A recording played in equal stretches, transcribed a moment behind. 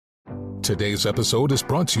Today's episode is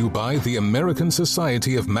brought to you by the American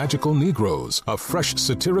Society of Magical Negroes, a fresh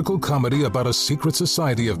satirical comedy about a secret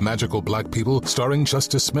society of magical black people starring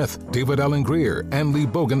Justice Smith, David Allen Greer, Ann Lee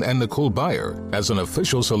Bogan, and Nicole Byer. As an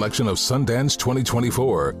official selection of Sundance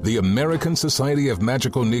 2024, the American Society of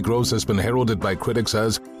Magical Negroes has been heralded by critics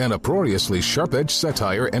as an uproariously sharp-edged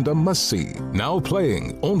satire and a must-see. Now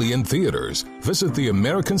playing only in theaters. Visit the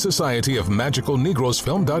American Society of Magical Negroes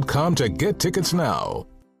Film.com to get tickets now.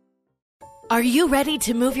 Are you ready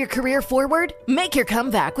to move your career forward? Make your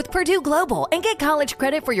comeback with Purdue Global and get college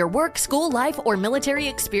credit for your work, school, life, or military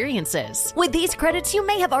experiences. With these credits, you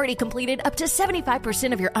may have already completed up to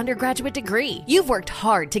 75% of your undergraduate degree. You've worked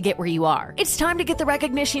hard to get where you are. It's time to get the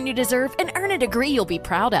recognition you deserve and earn a degree you'll be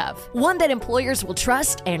proud of. One that employers will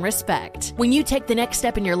trust and respect. When you take the next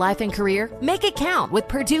step in your life and career, make it count with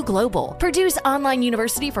Purdue Global, Purdue's online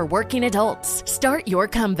university for working adults. Start your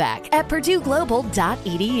comeback at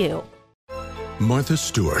purdueglobal.edu. Martha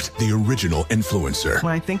Stewart, the original influencer.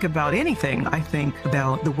 When I think about anything, I think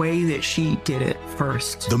about the way that she did it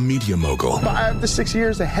first. The media mogul. 5 to 6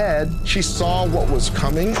 years ahead, she saw what was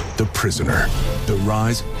coming. The prisoner. The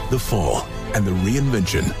rise, the fall, and the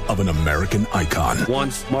reinvention of an American icon.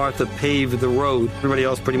 Once Martha paved the road, everybody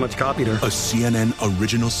else pretty much copied her. A CNN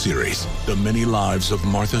original series, The Many Lives of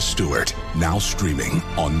Martha Stewart, now streaming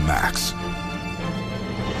on Max.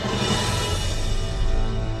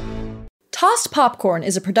 Tossed Popcorn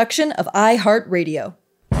is a production of iHeartRadio.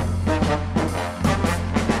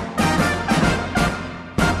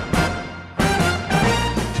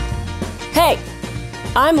 Hey,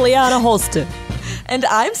 I'm Liana Holston. And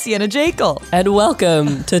I'm Sienna Jekyll. And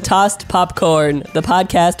welcome to Tossed Popcorn, the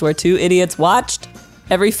podcast where two idiots watched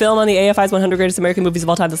every film on the AFI's 100 Greatest American Movies of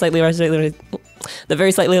All Time, the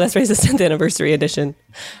very slightly less racist 10th anniversary edition,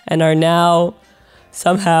 and are now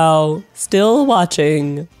somehow still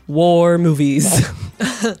watching war movies.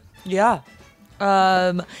 Yeah.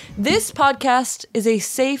 This podcast is a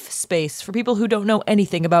safe space for people who don't know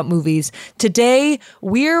anything about movies. Today,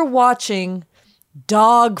 we're watching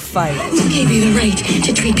Dogfight. Who gave you the right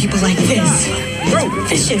to treat people like this?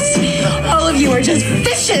 Vicious. All of you are just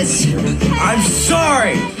vicious. I'm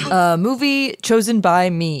sorry. A movie chosen by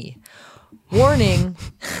me. Warning,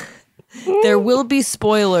 there will be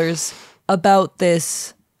spoilers about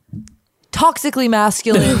this toxically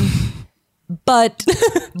masculine, but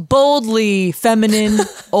boldly feminine,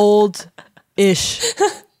 old-ish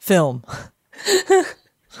film.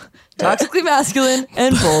 Toxically masculine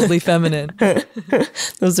and boldly feminine.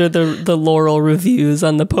 Those are the Laurel reviews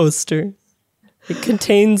on the poster. It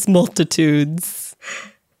contains multitudes.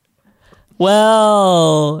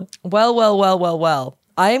 Well.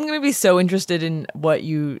 I am going to be so interested in what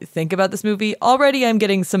you think about this movie. Already I'm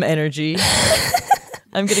getting some energy.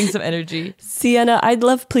 Sienna, I'd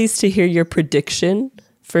love please to hear your prediction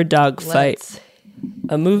for Dogfight,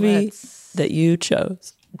 a movie that you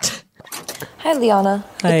chose. Hi, Liana.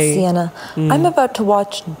 Hi. It's Sienna. I'm about to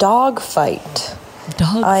watch Dogfight.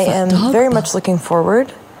 I am very much looking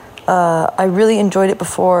forward. I really enjoyed it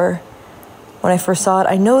before when I first saw it.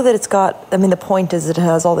 I know that the point is that it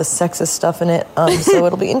has all this sexist stuff in it, so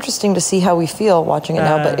it'll be interesting to see how we feel watching it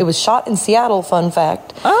now. But it was shot in Seattle, fun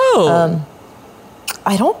fact. Oh.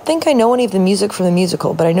 I don't think I know any of the music from the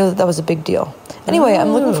musical, but I know that was a big deal. Anyway,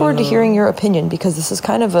 I'm looking forward to hearing your opinion because this is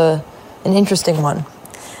kind of an interesting one.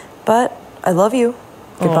 But I love you.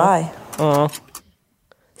 Goodbye.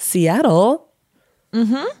 Seattle?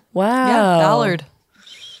 Mm-hmm. Wow. Yeah, Ballard.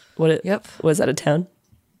 Yep. Was that a town?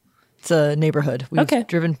 It's a neighborhood. My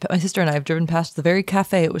sister and I have driven past the very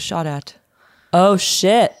cafe it was shot at. Oh,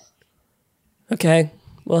 shit. Okay.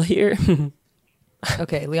 Well, here.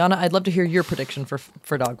 Okay, Liana, I'd love to hear your prediction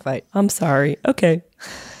for Dogfight. I'm sorry. Okay.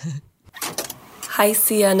 Hi,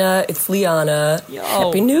 Sienna. It's Liana. Yo.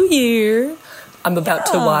 Happy New Year. I'm about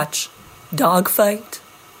to watch Dogfight.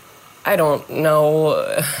 I don't know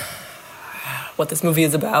what this movie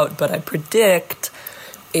is about, but I predict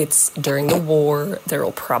it's during the war. There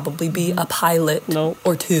will probably be a pilot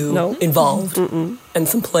or two involved and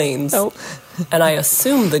some planes. And I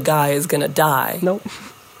assume the guy is going to die.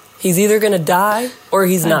 He's either going to die or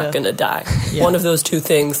he's not going to die. Yeah. One of those two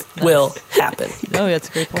things will happen. Oh, that's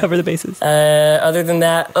a great point. Cover the bases. Other than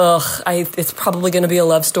that, it's probably going to be a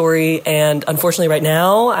love story. And unfortunately right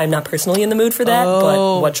now, I'm not personally in the mood for that.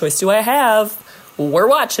 But what choice do I have? We're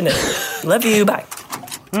watching it. Love you. Bye.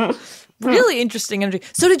 Really interesting energy.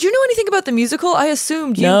 So did you know anything about the musical? I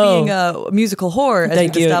assumed you being a musical whore. As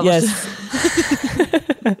Thank you. Yes.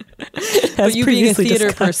 But you being a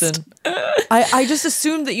theater person. I just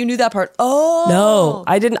assumed that you knew that part. Oh. No,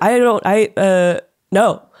 I didn't.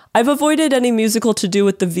 No. I've avoided any musical to do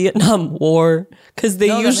with the Vietnam War because they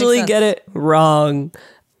usually get it wrong.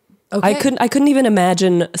 Okay. I couldn't even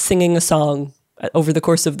imagine singing a song over the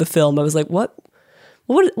course of the film. I was like, what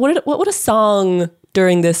would a song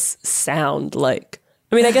during this sound like?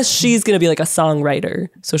 I mean, I guess she's going to be like a songwriter,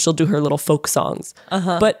 so she'll do her little folk songs.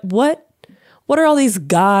 But what are all these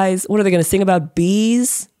guys? What are they going to sing about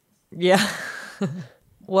bees? Yeah.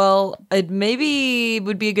 Well, it maybe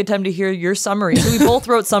would be a good time to hear your summary. So we both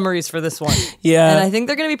wrote summaries for this one. Yeah. And I think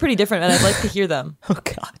they're going to be pretty different, and I'd like to hear them. Oh,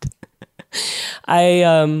 God.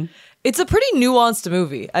 It's a pretty nuanced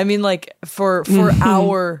movie. I mean, like, for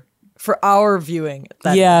our viewing.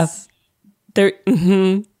 That is. There.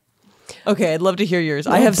 Okay, I'd love to hear yours.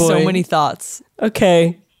 I have so many thoughts.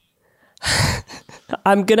 Okay.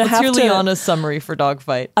 I'm going to have to... What's your Liana's summary for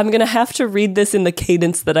Dogfight? I'm going to have to read this in the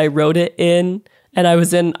cadence that I wrote it in. And I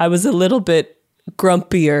was a little bit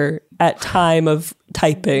grumpier at time of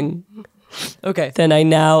typing. Okay. Than I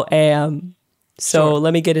now am. So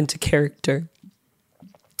let me get into character.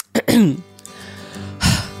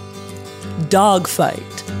 Dogfight.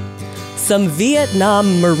 Some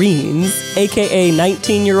Vietnam Marines, aka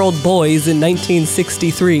 19-year-old boys in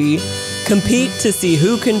 1963, compete to see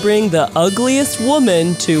who can bring the ugliest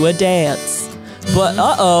woman to a dance. But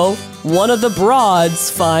one of the broads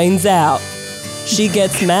finds out. She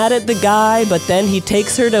gets mad at the guy, but then he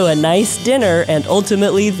takes her to a nice dinner and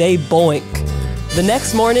ultimately they boink. The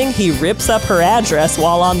next morning, he rips up her address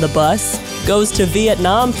while on the bus, goes to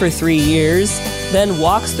Vietnam for 3 years, then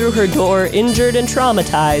walks through her door injured and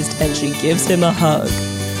traumatized, and she gives him a hug.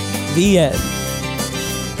 The end.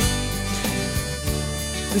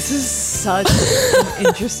 This is such an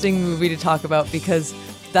interesting movie to talk about because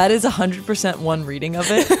that is 100% one reading of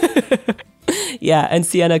it. Yeah, and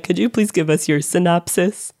Sienna, could you please give us your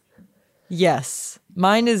synopsis? Yes.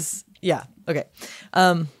 Mine is, okay.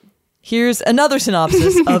 Here's another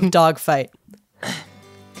synopsis of Dogfight.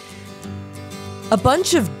 A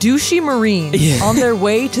bunch of douchey Marines on their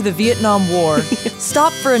way to the Vietnam War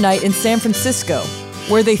stop for a night in San Francisco,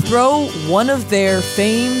 where they throw one of their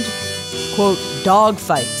famed, quote, dog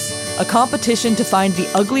fights, a competition to find the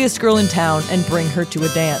ugliest girl in town and bring her to a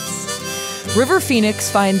dance. River Phoenix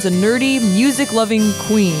finds a nerdy, music-loving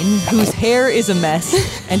queen whose hair is a mess,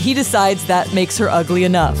 and he decides that makes her ugly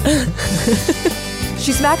enough.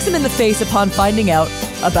 She smacks him in the face upon finding out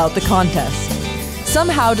about the contest.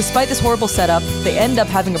 Somehow, despite this horrible setup, they end up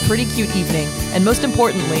having a pretty cute evening, and most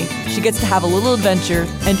importantly, she gets to have a little adventure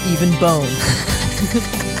and even bone.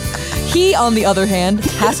 He, on the other hand,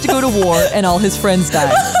 has to go to war and all his friends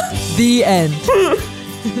die. The end.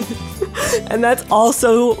 And that's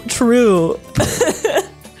also true.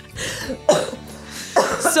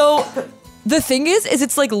 So, the thing is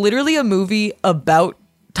it's like literally a movie about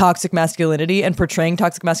toxic masculinity and portraying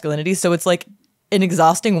toxic masculinity, so it's like an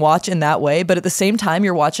exhausting watch in that way, but at the same time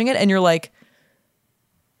you're watching it and you're like,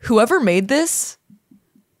 whoever made this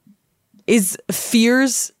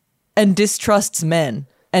fears and distrusts men,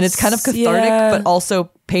 and it's kind of cathartic but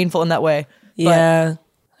also painful in that way. Yeah,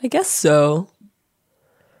 I guess so.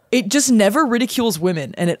 It just never ridicules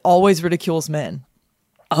women, and it always ridicules men.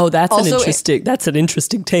 Oh, that's an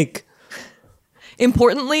interesting take.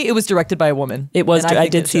 Importantly, it was directed by a woman. It was. I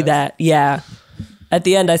did see that. Yeah. At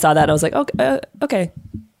the end, I saw that and I was like, okay.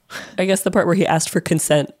 I guess the part where he asked for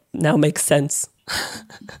consent now makes sense.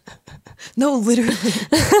 No, literally.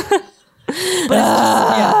 But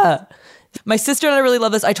it's just, my sister and I really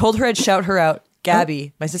love this. I told her I'd shout her out.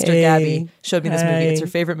 Gabby, my sister Gabby, showed me this movie. It's her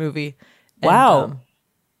favorite movie. Wow.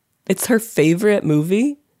 It's her favorite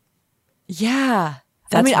movie? Yeah.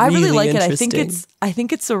 That's I really really like it. interesting. I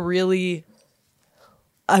think it's a really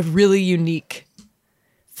unique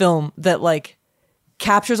film that like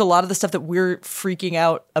captures a lot of the stuff that we're freaking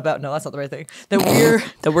out about. No, that's not the right thing.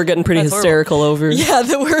 That we're getting pretty hysterical over. Yeah,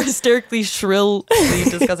 that we're hysterically shrilly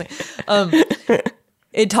discussing.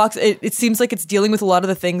 It seems like it's dealing with a lot of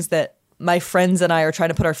the things that my friends and I are trying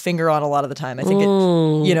to put our finger on a lot of the time. I think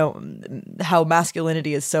how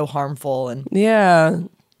masculinity is so harmful, and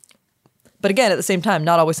but again, at the same time,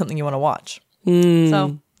 not always something you want to watch.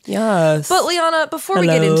 So yes. But Liana, before we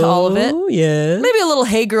get into all of it, maybe a little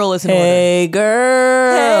 "Hey girl" is in order. Hey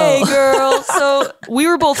girl. Hey girl. So we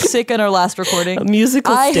were both sick in our last recording. A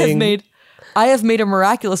musical sting. I have made a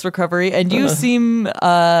miraculous recovery, and you seem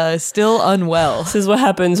still unwell. This is what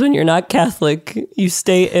happens when you're not Catholic. You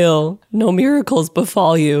stay ill. No miracles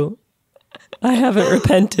befall you. I haven't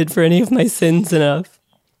repented for any of my sins enough.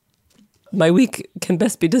 My week can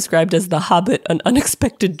best be described as The Hobbit, an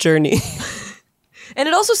unexpected journey. And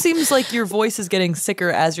it also seems like your voice is getting sicker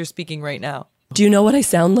as you're speaking right now. Do you know what I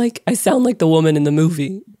sound like? I sound like the woman in the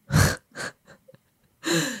movie.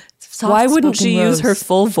 Why wouldn't she use her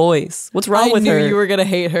full voice? What's wrong with her? I knew you were gonna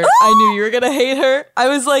hate her. I knew you were gonna hate her. I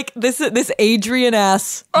was like, this Adrian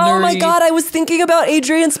ass. Oh my god, I was thinking about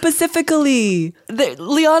Adrian specifically.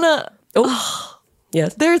 Liana. Oh,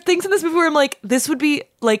 yes. There are things in this movie where I'm like, this would be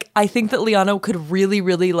like, I think that Liana could really,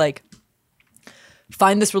 really like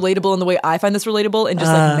find this relatable in the way I find this relatable, and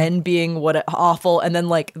just like men being awful, and then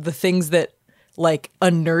like the things that like a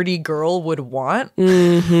nerdy girl would want.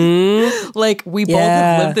 Like we both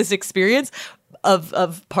have lived this experience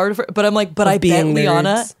of part of her, but I'm like, but I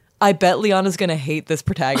bet Liana's gonna hate this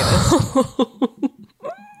protagonist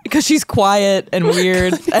because she's quiet and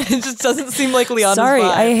weird and it just doesn't seem like Liana's Sorry,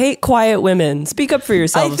 vibe. I hate quiet women. Speak up for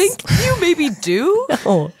yourselves. I think you maybe do.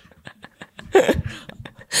 No.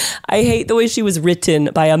 I hate the way she was written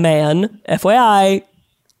by a man, FYI,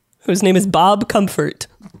 whose name is Bob Comfort.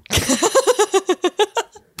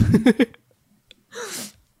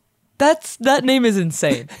 That name is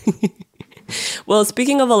insane. Well,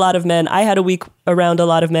 speaking of a lot of men, I had a week around a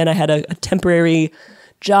lot of men. I had a temporary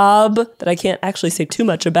job that I can't actually say too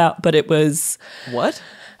much about, but it was what?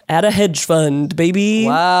 At a hedge fund, baby.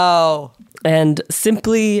 Wow. And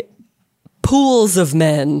simply pools of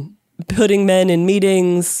men, putting men in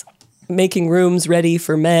meetings, making rooms ready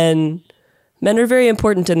for men. Men are very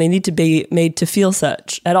important and they need to be made to feel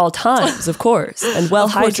such at all times, of course, and well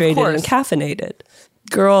hydrated and caffeinated.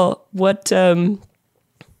 Girl, what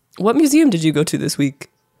museum did you go to this week?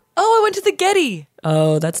 Oh, I went to the Getty.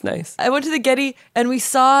 Oh, that's nice. I went to the Getty and we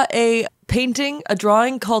saw a painting, a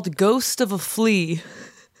drawing called Ghost of a Flea.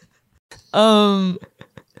 I'm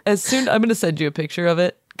going to send you a picture of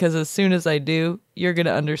it, because as soon as I do, you're going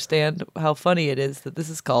to understand how funny it is that this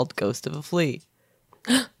is called Ghost of a Flea.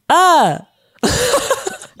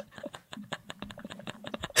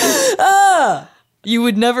 You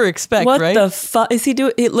would never expect, right? What the fuck is he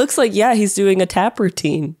doing? It looks like, he's doing a tap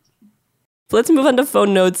routine. Let's move on to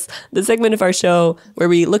phone notes, the segment of our show where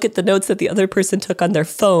we look at the notes that the other person took on their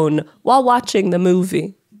phone while watching the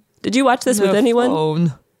movie. Did you watch this with anyone?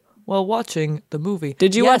 Phone while watching the movie.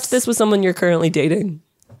 Did you watch this with someone you're currently dating?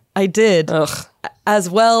 I did. Ugh. As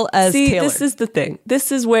well as Taylor. This is the thing.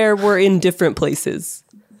 This is where we're in different places.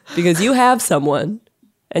 Because you have someone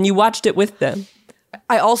and you watched it with them.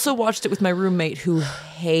 I also watched it with my roommate who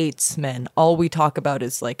hates men. All we talk about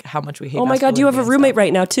is like how much we hate. Oh my god, you have a roommate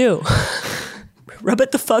right now too. Rub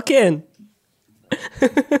it the fuck in.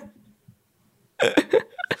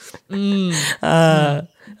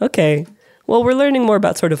 Okay. Well, we're learning more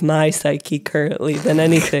about sort of my psyche currently than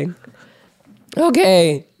anything.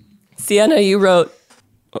 Okay. Sienna, you wrote...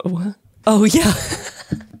 Oh, yeah.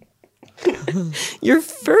 Your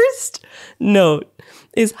first note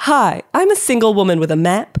is, "Hi, I'm a single woman with a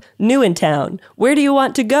map, new in town. Where do you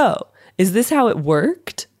want to go? Is this how it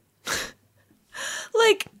worked?"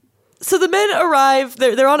 Like, so the men arrive,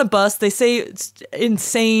 they're on a bus, they say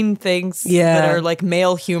insane things that are like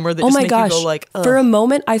male humor that just make you go like, ugh. For a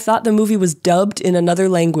moment, I thought the movie was dubbed in another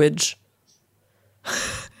language.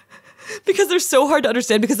 Because they're so hard to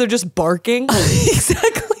understand because they're just barking.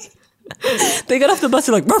 Exactly. They got off the bus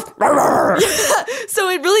and like, "Ruff, ruff, ruff." Yeah. So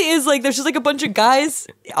it really is like there's just like a bunch of guys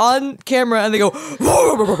on camera and they go. And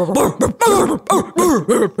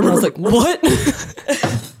I was like, what?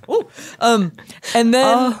 And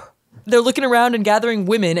then they're looking around and gathering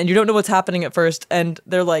women, and you don't know what's happening at first. And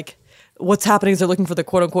they're like, what's happening is they're looking for the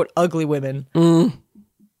quote unquote ugly women.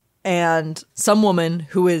 And some woman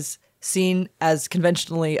who is seen as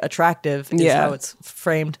conventionally attractive is how it's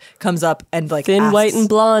framed, comes up and like thin, white, and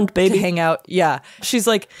blonde, baby, to hang out. Yeah. She's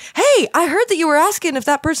like, "Hey, I heard that you were asking if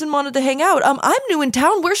that person wanted to hang out. I'm new in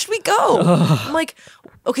town. Where should we go?" I'm like,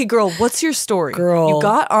 "Okay, girl, what's your story? Girl. You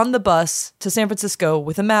got on the bus to San Francisco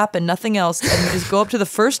with a map and nothing else, and you just go up to the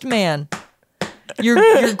first man.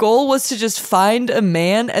 Your goal was to just find a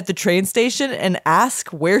man at the train station and ask,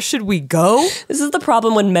 where should we go?" This is the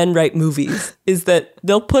problem when men write movies, is that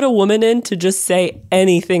they'll put a woman in to just say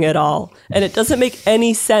anything at all, and it doesn't make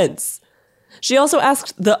any sense. She also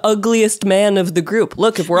asked the ugliest man of the group,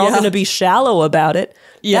 look, if we're all going to be shallow about it,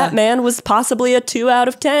 that man was possibly a 2 out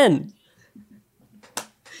of 10.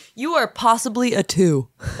 You are possibly a 2.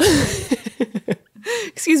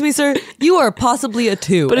 Excuse me, sir. You are possibly a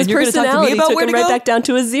 2. But his personality took him right back down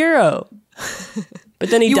to a 0.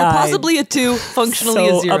 But then he died. You were possibly a 2, functionally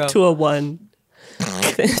a 0. Up to a 1.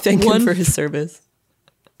 Thank him for his service.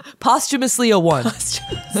 Posthumously a 1.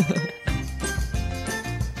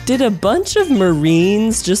 Did a bunch of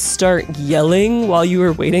Marines just start yelling while you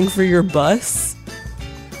were waiting for your bus?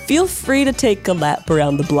 Feel free to take a lap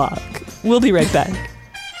around the block. We'll be right back.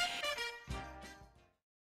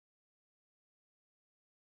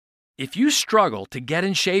 If you struggle to get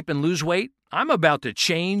in shape and lose weight, I'm about to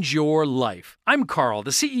change your life. I'm Carl, the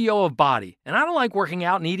CEO of Body, and I don't like working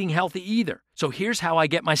out and eating healthy either. So here's how I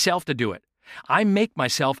get myself to do it. I make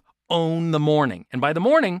myself own the morning. And by the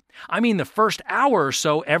morning, I mean the first hour or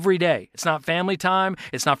so every day. It's not family time.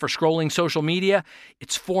 It's not for scrolling social media.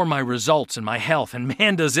 It's for my results and my health. And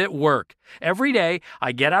man, does it work. Every day,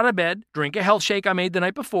 I get out of bed, drink a health shake I made the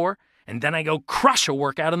night before, and then I go crush a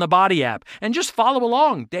workout in the Body app and just follow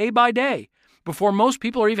along day by day. Before most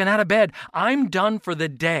people are even out of bed, I'm done for the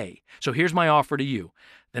day. So here's my offer to you.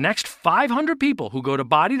 The next 500 people who go to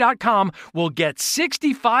Body.com will get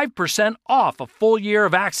 65% off a full year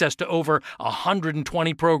of access to over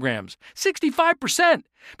 120 programs. 65%!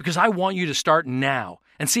 Because I want you to start now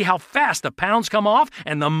and see how fast the pounds come off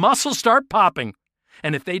and the muscles start popping.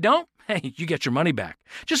 And if they don't, hey, you get your money back.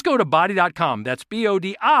 Just go to Body.com, that's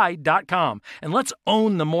BODI.com, and let's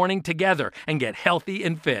own the morning together and get healthy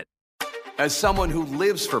and fit. As someone who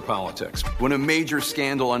lives for politics, when a major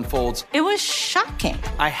scandal unfolds, it was shocking.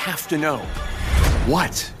 I have to know,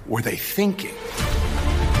 what were they thinking?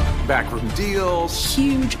 Backroom deals,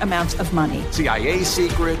 huge amounts of money, CIA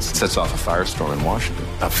secrets, sets off a firestorm in Washington,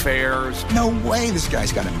 affairs. No way this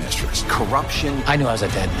guy's got a mistress. Corruption. I knew I was a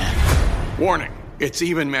dead man. Warning, it's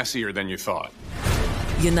even messier than you thought.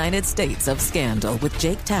 United States of Scandal with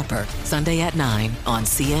Jake Tapper, Sunday at 9 on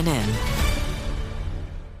CNN.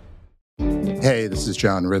 Hey, this is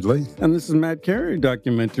John Ridley. And this is Matt Carey,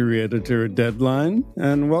 documentary editor at Deadline.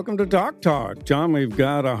 And welcome to Doc Talk. John, we've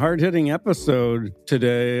got a hard-hitting episode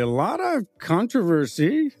today. A lot of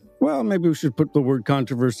controversy. Well, maybe we should put the word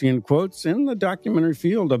controversy in quotes in the documentary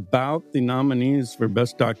field about the nominees for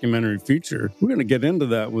Best Documentary Feature. We're going to get into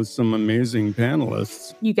that with some amazing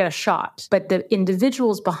panelists. You get a shot, but the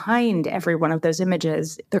individuals behind every one of those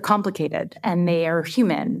images, they're complicated and they are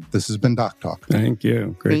human. This has been Doc Talk. Thank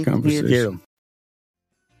you. Great conversation. Thank you.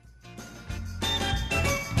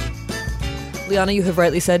 Liana, you have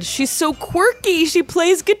rightly said, she's so quirky. She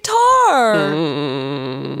plays guitar.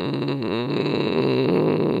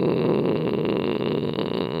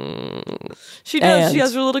 She does. And she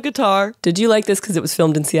has her little guitar. Did you like this because it was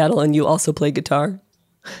filmed in Seattle and you also play guitar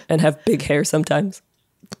and have big hair sometimes?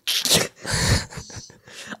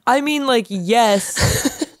 I mean, like,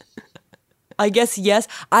 yes. I guess yes.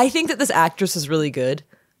 I think that this actress is really good.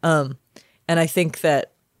 And I think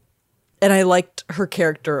that, and I liked her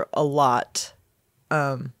character a lot.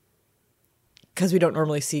 Because we don't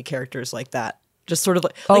normally see characters like that. Just sort of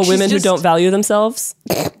like women who don't value themselves.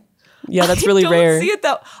 Yeah, that's really rare.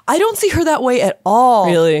 I don't see her that way at all.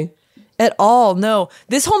 Really? At all, no.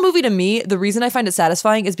 This whole movie to me, the reason I find it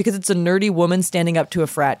satisfying is because it's a nerdy woman standing up to a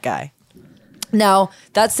frat guy. Now,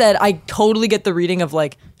 that said, I totally get the reading of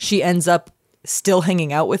like she ends up still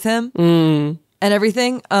hanging out with him and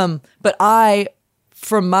everything. But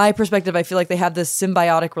from my perspective, I feel like they have this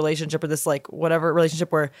symbiotic relationship or this like whatever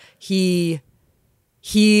relationship where she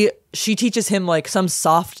teaches him like some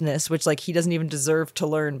softness, which like he doesn't even deserve to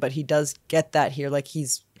learn, but he does get that here. Like he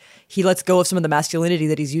lets go of some of the masculinity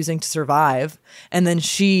that he's using to survive. And then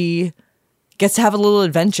she gets to have a little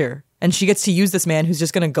adventure and she gets to use this man who's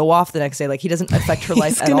just going to go off the next day. Like he doesn't affect her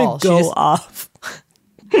life at all. He's going to go off.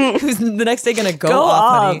 Who's the next day going to go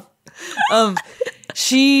off, honey?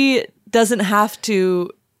 She doesn't have to,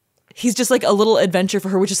 he's just like a little adventure for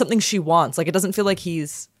her, which is something she wants. Like it doesn't feel like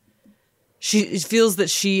she feels that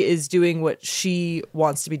she is doing what she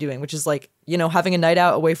wants to be doing, which is like, you know, having a night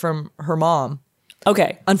out away from her mom.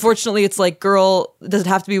 Okay. Unfortunately, it's like, girl, does it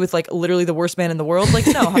have to be with like literally the worst man in the world? Like,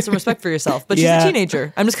 no, have some respect for yourself. But she's a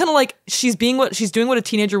teenager. I'm just kind of like, she's doing what a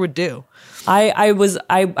teenager would do.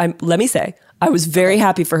 Let me say, I was very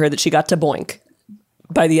happy for her that she got to Boink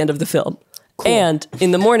by the end of the film. Cool. And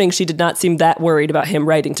in the morning, she did not seem that worried about him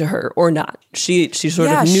writing to her or not. She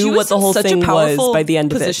sort of knew what the whole thing was by the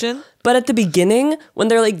end of it. But at the beginning, when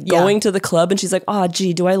they're like going to the club and she's like, "Oh,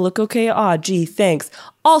 gee, do I look okay? Oh, gee, thanks."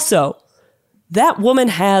 Also, that woman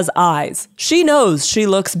has eyes. She knows she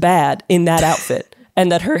looks bad in that outfit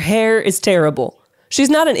and that her hair is terrible. She's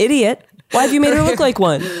not an idiot. Why have you made her look like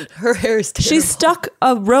one? Her hair is terrible. She stuck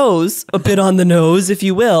a rose, a bit on the nose, if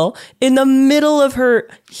you will, in the middle of her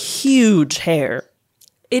huge hair.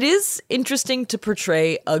 It is interesting to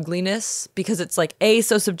portray ugliness because it's like A,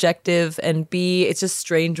 so subjective, and B, it's just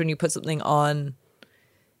strange when you put something on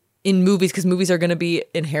in movies because movies are going to be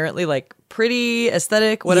inherently like pretty,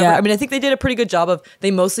 aesthetic, whatever. Yeah. I mean, I think they did a pretty good job of,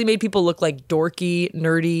 they mostly made people look like dorky,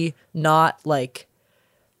 nerdy, not like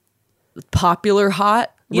popular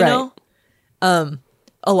hot, you know?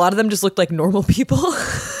 A lot of them just looked like normal people.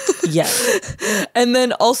 Yeah. And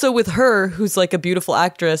then also with her, who's like a beautiful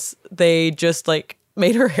actress, they just like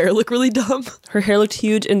made her hair look really dumb. Her hair looked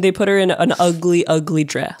huge, and they put her in an ugly, ugly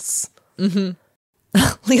dress. Mm-hmm.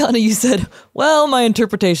 Liana, you said, well, my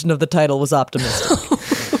interpretation of the title was optimistic.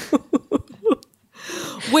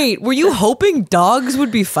 Wait, were you hoping dogs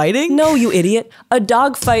would be fighting? No, you idiot. A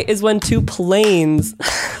dog fight is when two planes.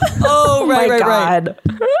 Oh, right, my right, God.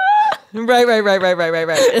 Right.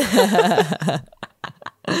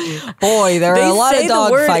 Boy, there are a lot of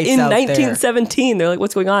dog fights in out there. 1917. They're like,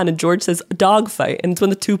 what's going on? And George says dog fight. And it's when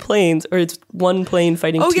the two planes, or it's one plane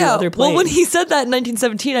fighting two other planes. Well, when he said that in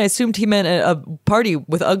 1917, I assumed he meant a party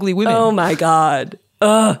with ugly women. Oh my God.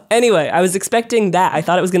 Anyway, I was expecting that. I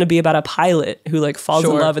thought it was going to be about a pilot who like falls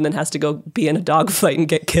in love and then has to go be in a dog fight and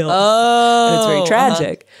get killed. Oh, and it's very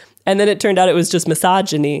tragic. And then it turned out it was just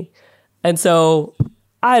misogyny. And so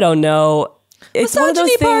I don't know. It's one of those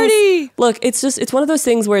things, party. Look, it's one of those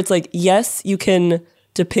things where it's like, yes, you can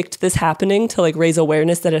depict this happening to like raise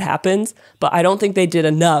awareness that it happens, but I don't think they did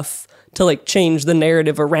enough to like change the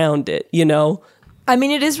narrative around it, you know? I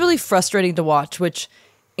mean, it is really frustrating to watch, which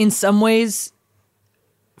in some ways,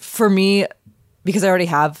 for me, because I already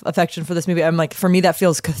have affection for this movie, I'm like, for me, that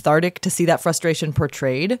feels cathartic to see that frustration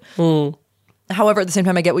portrayed. However, at the same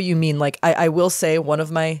time, I get what you mean. Like, I will say one of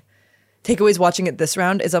my takeaways watching it this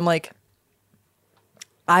round is I'm like,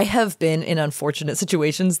 I have been in unfortunate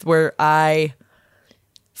situations where I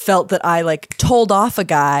felt that I like told off a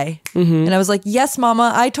guy and I was like, yes,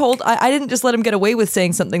 mama, I didn't just let him get away with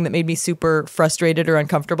saying something that made me super frustrated or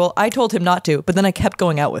uncomfortable. I told him not to, but then I kept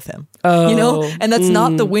going out with him, you know? And that's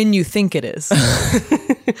not the win you think it is.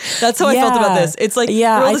 That's how I felt about this. It's like,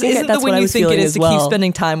 I think isn't that's the win what I you was think it feeling is as to well. keep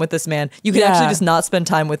spending time with this man. You can actually just not spend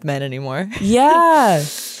time with men anymore. Yeah.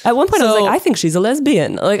 At one point I was like, I think she's a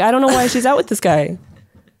lesbian. Like, I don't know why she's out with this guy.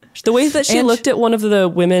 The way that she looked at one of the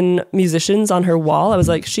women musicians on her wall, I was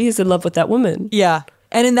like, she is in love with that woman. Yeah.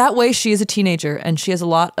 And in that way, she is a teenager and she has a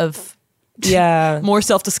lot of more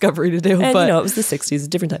self-discovery to do. And but it was the 60s, a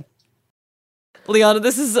different time. Liana,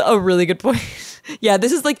 this is a really good point. Yeah,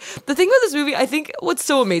 this is like, the thing about this movie, I think what's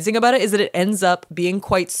so amazing about it is that it ends up being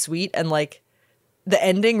quite sweet and like, the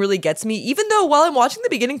ending really gets me, even though while I'm watching the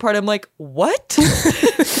beginning part, I'm like, what?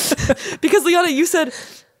 Because Liana, you said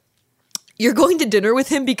you're going to dinner with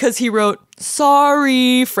him because he wrote,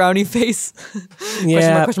 sorry, frowny face.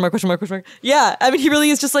 Question mark. Yeah, I mean, he really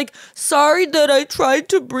is just like, sorry that I tried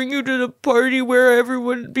to bring you to the party where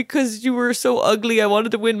everyone, because you were so ugly, I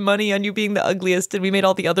wanted to win money on you being the ugliest, and we made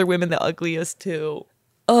all the other women the ugliest too.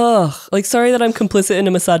 Ugh, like, sorry that I'm complicit in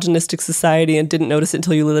a misogynistic society and didn't notice it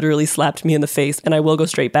until you literally slapped me in the face, and I will go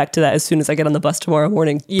straight back to that as soon as I get on the bus tomorrow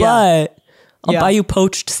morning. Yeah. But I'll buy you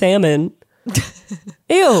poached salmon.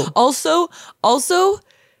 Ew. Also,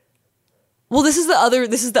 well, this is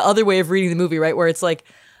the other way of reading the movie, right? Where it's like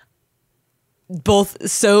both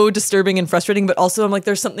so disturbing and frustrating, but also I'm like,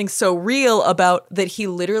 there's something so real about that he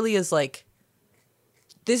literally is like,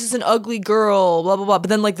 this is an ugly girl, blah, blah, blah. But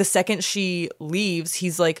then like the second she leaves,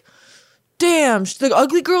 he's like, damn, the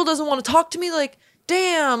ugly girl doesn't want to talk to me. Like,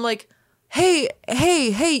 damn, like, hey,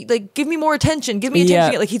 like, give me more attention. Give me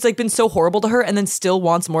attention. Yeah. Like, he's like been so horrible to her and then still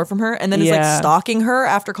wants more from her. And then is like stalking her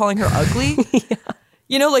after calling her ugly.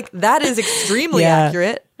 You know, like, that is extremely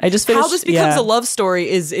accurate. I just finished, how this becomes a love story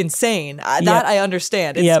is insane. That I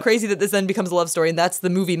understand. It's crazy that this then becomes a love story, and that's the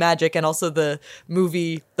movie magic, and also the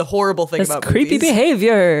horrible thing about creepy movies.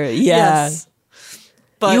 behavior. Yeah. Yes.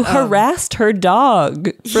 But you harassed her dog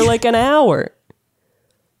for like an hour,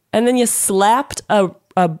 and then you slapped a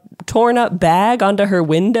torn up bag onto her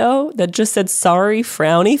window that just said "sorry,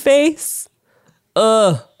 frowny face."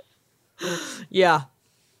 Ugh. Yeah.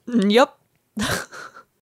 Yep.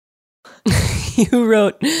 You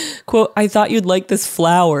wrote, quote, I thought you'd like this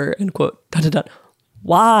flower, end quote, ...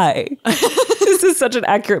 Why? This is such an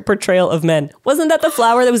accurate portrayal of men. Wasn't that the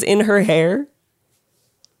flower that was in her hair?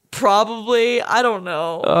 Probably. I don't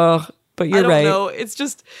know. But you're right. I don't know. It's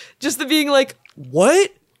just the being like,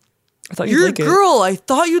 what? I thought You're you'd like a girl. I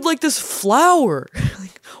thought you'd like this flower.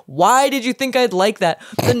 Like, why did you think I'd like that?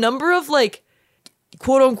 The number of like,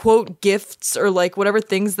 quote unquote gifts or like whatever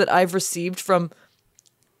things that I've received from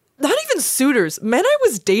not even suitors, men I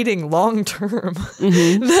was dating long term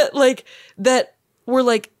that were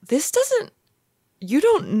like, you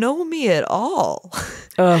don't know me at all.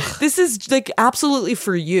 This is like absolutely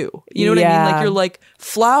for you. You know what I mean? Like, you're like,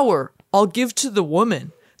 flower, I'll give to the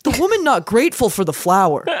woman. The woman not grateful for the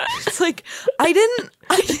flower. It's like, I didn't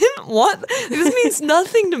want, this means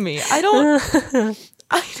nothing to me. I don't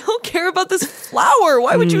care about this flower.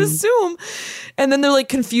 Why would you assume? And then they're like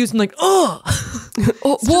confused and like, oh.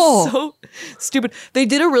 Whoa. So stupid. They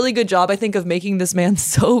did a really good job, I think, of making this man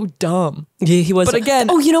so dumb. Yeah, he was. But again,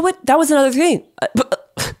 oh, you know what? That was another thing.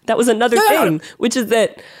 That was another thing, which is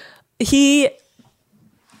that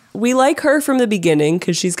we like her from the beginning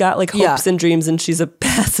because she's got like hopes and dreams and she's a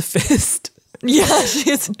pacifist. Yeah,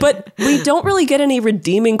 she is. But we don't really get any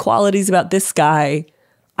redeeming qualities about this guy.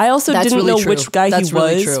 I also didn't know which guy he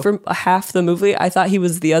was for half the movie. I thought he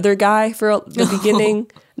was the other guy for the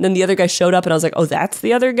beginning. And then the other guy showed up and I was like, oh, that's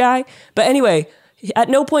the other guy. But anyway, at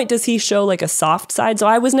no point does he show like a soft side. So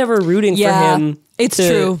I was never rooting for him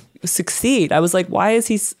to succeed. I was like, why is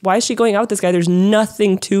she going out with this guy? There's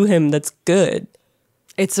nothing to him that's good.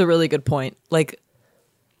 It's a really good point. Like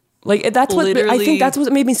that's what I think that's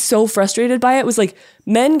what made me so frustrated by it was like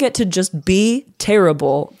men get to just be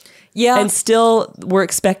terrible. Yeah. And still we're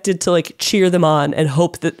expected to like cheer them on and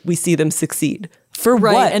hope that we see them succeed. For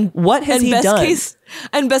what? And what has he done?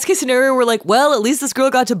 Best case scenario, we're like, well, at least this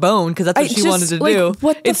girl got to bone because that's what she wanted to do.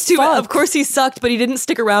 What it's too bad. Of course he sucked, but he didn't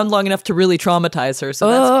stick around long enough to really traumatize her. So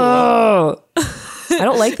that's cool. I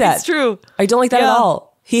don't like that. It's true. I don't like that at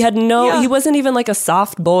all. He had he wasn't even like a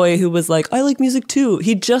soft boy who was like, I like music too.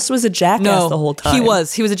 He just was a jackass the whole time. He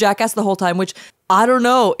was a jackass the whole time, which I don't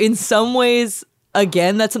know. In some ways,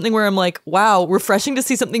 again, that's something where I'm like, wow, refreshing to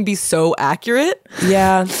see something be so accurate.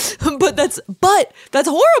 Yeah. but that's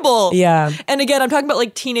horrible. Yeah. And again, I'm talking about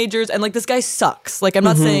like teenagers and like this guy sucks. Like I'm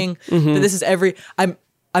not saying that this is I'm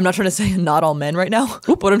not trying to say not all men right now.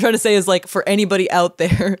 What I'm trying to say is like for anybody out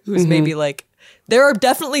there who's maybe like, there are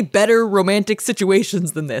definitely better romantic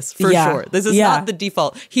situations than this, for sure. This is not the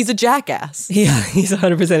default. He's a jackass. Yeah, he's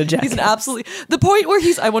 100% a jackass. He's an absolutely... The point where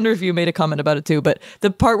I wonder if you made a comment about it too, but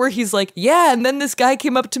the part where he's like, yeah, and then this guy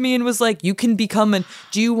came up to me and was like, you can become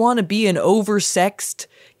do you want to be an oversexed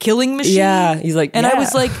killing machine? Yeah, he's like, and I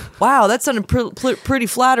was like, wow, that sounded pretty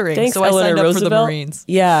flattering. Thanks, so I signed up for the Marines.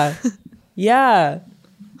 Yeah. Yeah.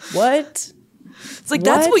 What? It's like,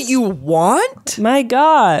 that's what you want? My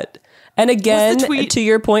God. And again, to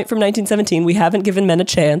your point from 1917, we haven't given men a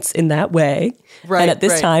chance in that way. Right. And at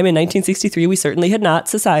this time, in 1963, we certainly had not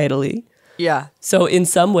societally. Yeah. So in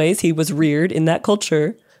some ways, he was reared in that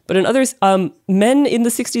culture. But in others, men in the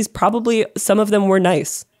 60s, probably some of them were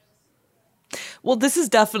nice. Well, this is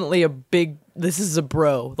definitely this is a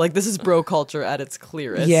bro. Like, this is bro culture at its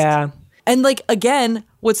clearest. Yeah. And like, again,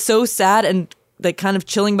 what's so sad and like kind of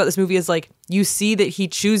chilling about this movie is like, you see that he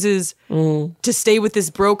chooses to stay with this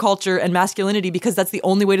bro culture and masculinity because that's the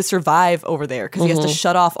only way to survive over there. Because he has to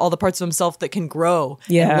shut off all the parts of himself that can grow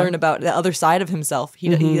and learn about the other side of himself. He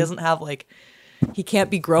doesn't have he can't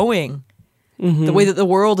be growing the way that the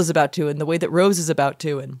world is about to and the way that Rose is about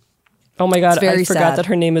to. And oh my God, I forgot that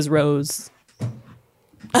her name is Rose.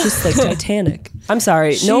 Just like Titanic. I'm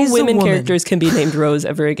sorry. No women characters can be named Rose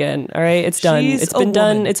ever again. All right, it's done. It's been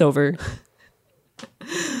done. It's over.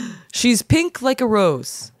 She's pink like a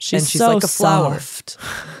rose. She's she's so like a flower. Soft.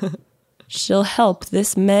 She'll help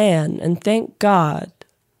this man, and thank God.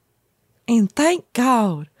 And thank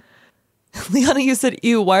God. Liana, you said,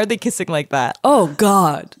 ew, why are they kissing like that? Oh,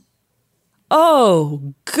 God.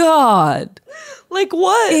 Oh, God. Like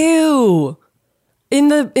what? Ew. In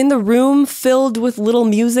the room filled with little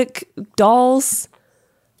music dolls.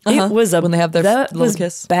 It was when they have their little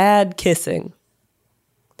kiss. Bad kissing.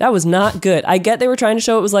 That was not good. I get they were trying to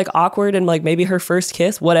show it was like awkward and like maybe her first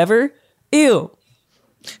kiss, whatever. Ew.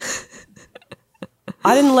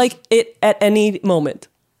 I didn't like it at any moment.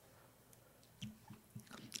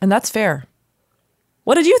 And that's fair.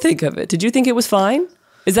 What did you think of it? Did you think it was fine?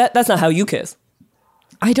 That's not how you kiss?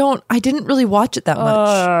 I didn't really watch it that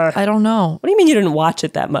much. I don't know. What do you mean you didn't watch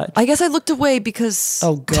it that much? I guess I looked away because...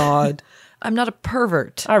 Oh, God. I'm not a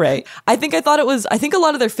pervert. All right. I think a lot of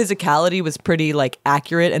their physicality was pretty like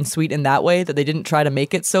accurate and sweet in that way that they didn't try to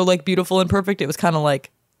make it so like beautiful and perfect. It was kind of like,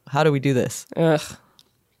 how do we do this? Ugh.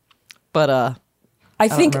 But I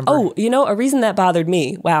think, a reason that bothered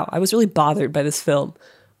me, wow, I was really bothered by this film,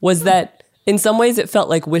 was that in some ways it felt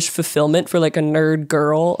like wish fulfillment for like a nerd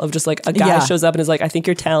girl of just like a guy shows up and is like, I think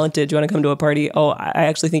you're talented. Do you want to come to a party? Oh, I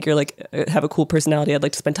actually think you're like, have a cool personality. I'd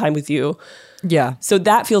like to spend time with you. Yeah. So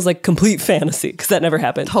that feels like complete fantasy because that never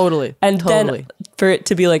happened. Totally. And then for it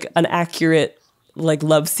to be like an accurate like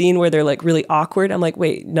love scene where they're like really awkward. I'm like,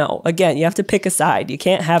 wait, no, again, you have to pick a side. You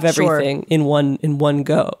can't have everything in one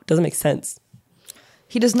go. It doesn't make sense.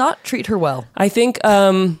 He does not treat her well. I think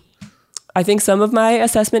some of my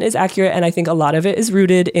assessment is accurate, and I think a lot of it is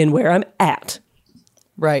rooted in where I'm at.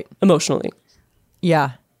 Right. Emotionally.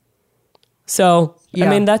 Yeah. So I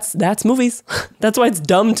mean, that's movies. That's why it's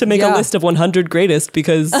dumb to make a list of 100 greatest,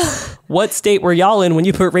 because what state were y'all in when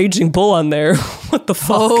you put Raging Bull on there? What the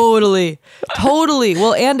fuck? Totally.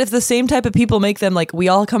 Well, and if the same type of people make them, like, we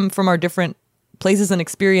all come from our different places and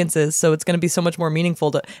experiences, so it's going to be so much more meaningful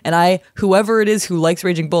to, and whoever it is who likes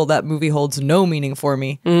Raging Bull, that movie holds no meaning for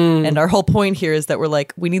me. And our whole point here is that we're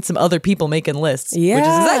like, we need some other people making lists, which is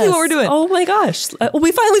exactly what we're doing. Oh my gosh.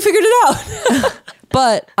 We finally figured it out.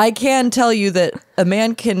 But I can tell you that a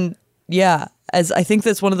man can, as I think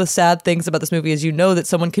that's one of the sad things about this movie is that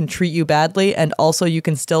someone can treat you badly and also you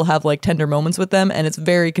can still have like tender moments with them, and it's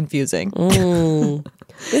very confusing. And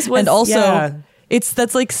also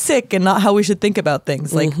that's like sick and not how we should think about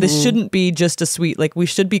things. Like this shouldn't be just a sweet, like we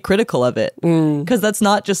should be critical of it, because that's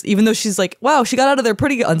not just, even though she's like, wow, she got out of there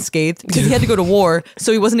pretty unscathed because he had to go to war,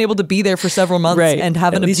 so he wasn't able to be there for several months and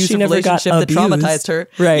have an abusive relationship that traumatized her.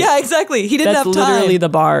 Right. Yeah, exactly. He didn't have time. That's literally the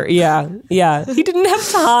bar. Yeah. He didn't have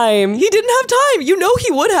time. He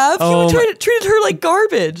would have. He treated her like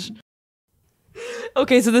garbage.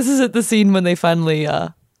 Okay, so this is at the scene when they finally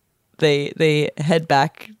they head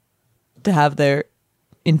back to have their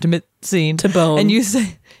intimate scene to bone, and you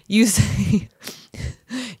say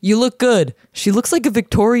you look good. She looks like a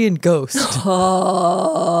Victorian ghost. Her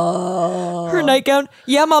nightgown.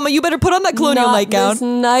 Yeah, Mama, you better put on that colonial nightgown. This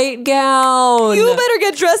nightgown. You better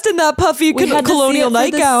get dressed in that puffy colonial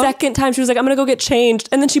nightgown. The second time she was like, I'm gonna go get changed,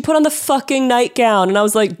 and then she put on the fucking nightgown, and I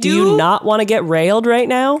was like, do you not want to get railed right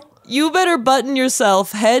now? You better button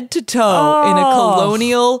yourself head to toe in a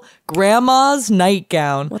colonial grandma's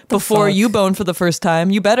nightgown before you bone for the first time.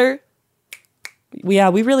 You better. Yeah,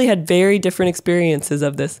 we really had very different experiences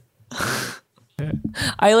of this.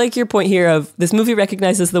 I like your point here of this movie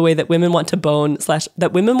recognizes the way that women want to bone /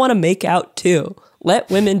 that women want to make out too. Let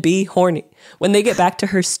women be horny. When they get back to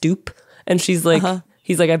her stoop and she's like,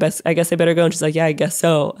 he's like, I guess I better go. And she's like, yeah, I guess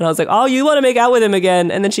so. And I was like, oh, you want to make out with him again?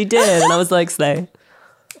 And then she did. And I was like, slay.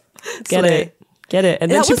 Get it.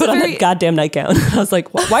 And then she put on that goddamn nightgown. I was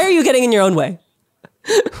like, why are you getting in your own way?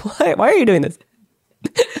 Why are you doing this?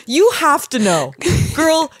 You have to know,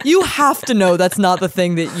 girl. You have to know that's not the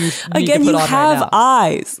thing that you need to put you on have right now.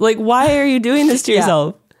 eyes. Like, why are you doing this to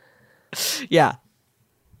yourself? Yeah.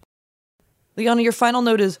 Liana, your final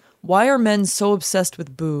note is, why are men so obsessed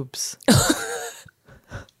with boobs?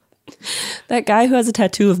 That guy who has a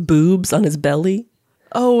tattoo of boobs on his belly.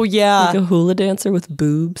 Oh, yeah. Like a hula dancer with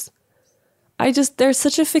boobs. There's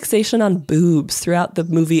such a fixation on boobs throughout the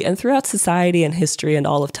movie and throughout society and history and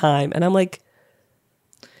all of time. And I'm like,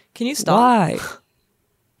 can you stop? Why?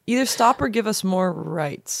 Either stop or give us more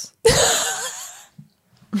rights.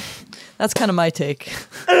 That's kind of my take.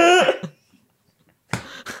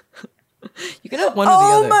 You can have one or the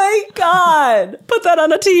other. Oh my God. Put that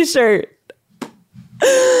on a t-shirt.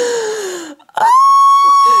 You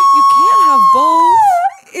can't have both.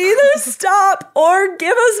 Either stop or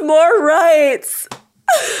give us more rights.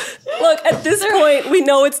 Look, at this point, we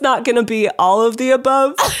know it's not going to be all of the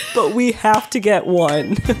above, but we have to get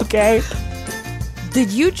one, okay?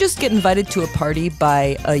 Did you just get invited to a party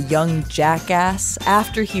by a young jackass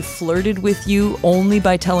after he flirted with you only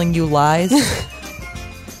by telling you lies?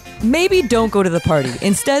 Maybe don't go to the party.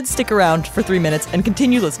 Instead, stick around for 3 minutes and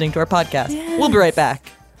continue listening to our podcast. Yes. We'll be right back.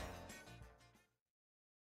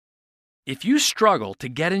 If you struggle to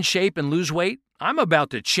get in shape and lose weight, I'm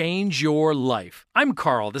about to change your life. I'm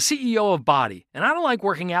Carl, the CEO of Body, and I don't like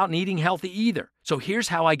working out and eating healthy either. So here's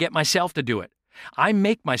how I get myself to do it. I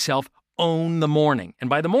make myself own the morning. And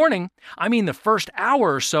by the morning, I mean the first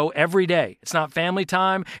hour or so every day. It's not family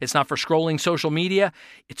time. It's not for scrolling social media.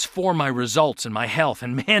 It's for my results and my health.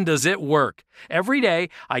 And man, does it work. Every day,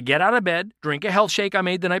 I get out of bed, drink a health shake I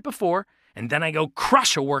made the night before, and then I go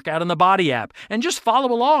crush a workout in the Body app and just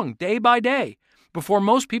follow along day by day. Before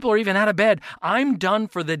most people are even out of bed, I'm done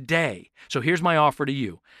for the day. So here's my offer to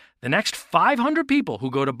you. The next 500 people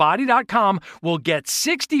who go to Body.com will get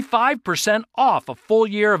 65% off a full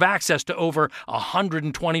year of access to over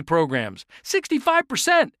 120 programs.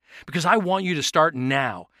 65%! Because I want you to start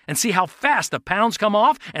now and see how fast the pounds come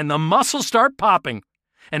off and the muscles start popping.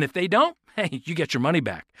 And if they don't, hey, you get your money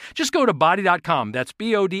back. Just go to Body.com, that's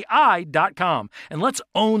BODI.com, and let's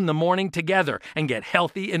own the morning together and get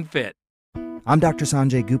healthy and fit. I'm Dr.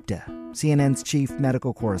 Sanjay Gupta, CNN's chief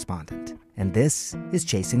medical correspondent, and this is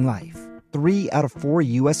Chasing Life. 3 out of 4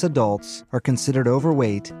 U.S. adults are considered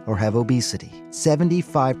overweight or have obesity.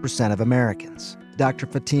 75% of Americans. Dr.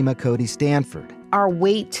 Fatima Cody Stanford. Our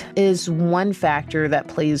weight is one factor that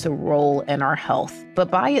plays a role in our health,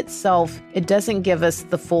 but by itself, it doesn't give us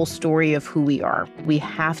the full story of who we are. We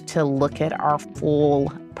have to look at our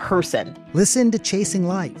full person. Listen to Chasing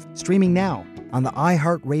Life, streaming now on the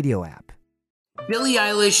iHeartRadio app. Billie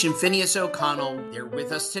Eilish and Phineas O'Connell, they're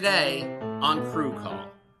with us today on Crew Call.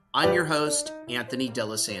 I'm your host, Anthony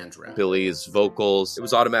D'Alessandro. Billie's vocals, it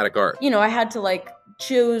was automatic art. You know, I had to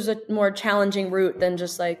choose a more challenging route than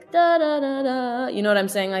just da da da da. You know what I'm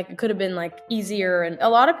saying? It could have been easier. And a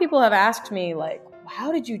lot of people have asked me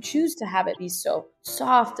how did you choose to have it be so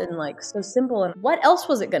soft and so simple? And what else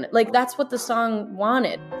was it gonna that's what the song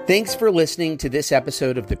wanted. Thanks for listening to this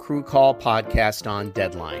episode of the Crew Call podcast on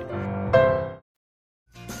Deadline.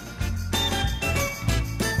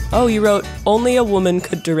 Oh, you wrote, only a woman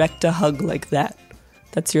could direct a hug like that.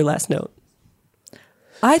 That's your last note.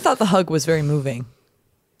 I thought the hug was very moving.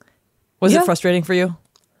 Was it frustrating for you?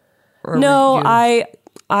 No,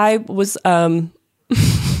 I was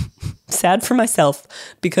sad for myself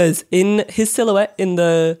because in his silhouette in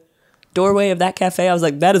the doorway of that cafe, I was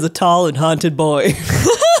like, that is a tall and haunted boy.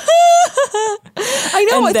 I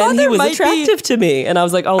know. And then he was attractive to me. And I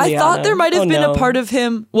was like, oh, I thought there might have been a part of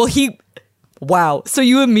him. Well, wow. So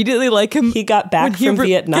you immediately like him? He got back from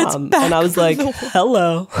Vietnam. And I was like,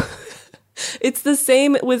 hello. It's the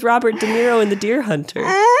same with Robert De Niro in The Deer Hunter.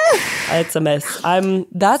 It's a mess.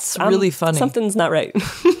 That's really funny. Something's not right.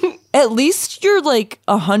 At least you're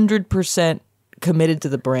 100% committed to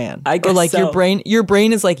the brand. I guess so. Your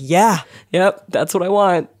brain is yeah. Yep, that's what I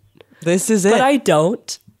want. This is it. But I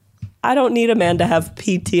don't need a man to have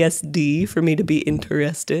PTSD for me to be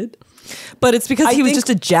interested. But it's because he was just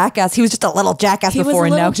a jackass. He was just a little jackass before,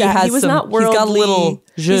 and now he has not worldly. He's got a little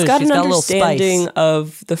zhuzh. He's got an a understanding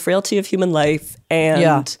of the frailty of human life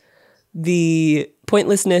and the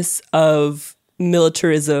pointlessness of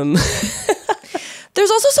militarism. There's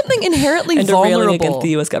also something inherently and vulnerable railing against the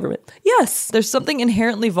U.S. government. Yes, there's something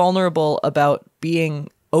inherently vulnerable about being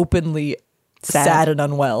openly sad and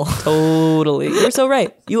unwell. Totally, you're so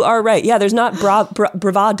right. You are right. Yeah, there's not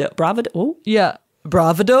bravado. Oh, yeah.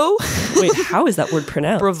 Bravado? Wait, how is that word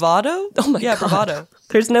pronounced? Bravado? Oh my God. Yeah, bravado.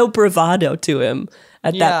 There's no bravado to him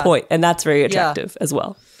at that point, and that's very attractive as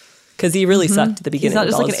well. Because he really sucked at the beginning. He's not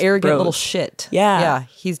just an arrogant little shit. Yeah. Yeah,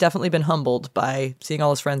 he's definitely been humbled by seeing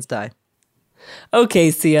all his friends die.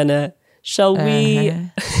 Okay, Sienna, shall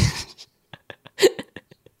we...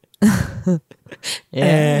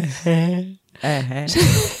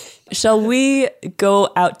 Shall we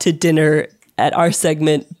go out to dinner at our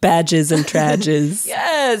segment, Badges and Trages?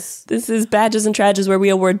 Yes! This is Badges and Trages, where we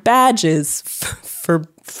award badges for...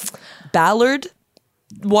 Ballard?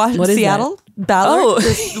 Seattle? That? Ballard?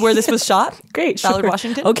 Where this was shot? Great, Ballard, sure.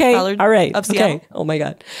 Washington? Okay, Ballard all right. Of Seattle? Okay, oh my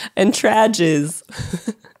God. And Trages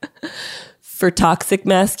for toxic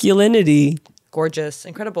masculinity. Gorgeous.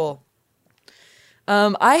 Incredible.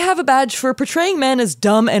 I have a badge for portraying men as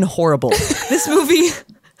dumb and horrible. This movie...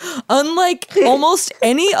 Unlike almost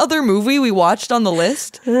any other movie we watched on the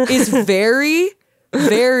list, is very,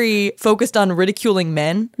 very focused on ridiculing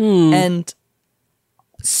men. And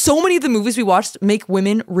so many of the movies we watched make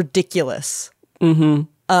women ridiculous. Mm-hmm.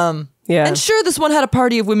 And sure, this one had a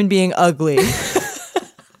party of women being ugly.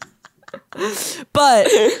 But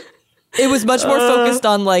it was much more focused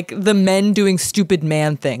on the men doing stupid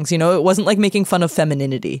man things. It wasn't making fun of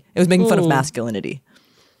femininity. It was making fun of masculinity.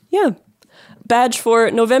 Yeah. Badge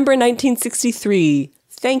for November 1963.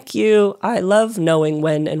 Thank you. I love knowing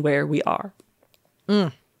when and where we are.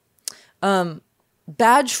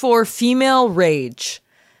 Badge for female rage.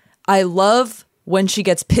 I love when she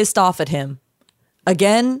gets pissed off at him.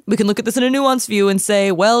 Again, we can look at this in a nuanced view and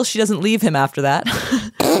say, well, she doesn't leave him after that.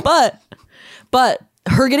 But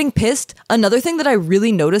her getting pissed, another thing that I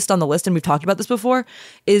really noticed on the list, and we've talked about this before,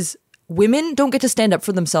 is women don't get to stand up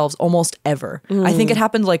for themselves almost ever. I think it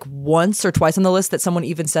happened once or twice on the list that someone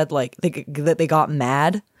even said that they got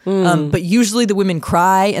mad. But usually the women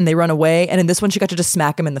cry and they run away. And in this one, she got to just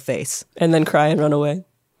smack him in the face. And then cry and run away.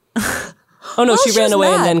 Oh no, she ran away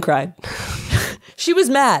and then cried. She was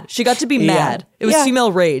mad. She got to be mad. It was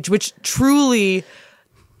female rage, which truly,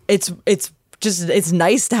 it's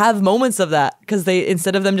nice to have moments of that because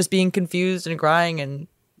instead of them just being confused and crying and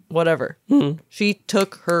whatever, she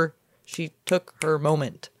took her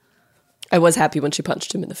moment. I was happy when she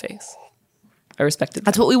punched him in the face. I respected that.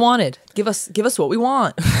 That's what we wanted. Give us what we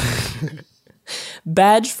want.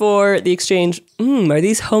 Badge for the exchange. Are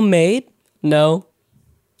these homemade? No.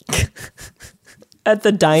 At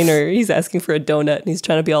the diner, he's asking for a donut and he's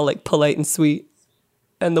trying to be all polite and sweet.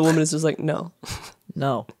 And the woman is just no.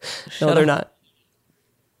 No, they're not.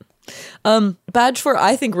 Badge for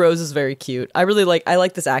I think Rose is very cute. I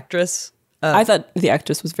like this actress. I thought the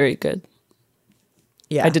actress was very good.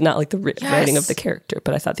 Yeah. I did not like the writing of the character,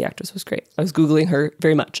 but I thought the actress was great. I was Googling her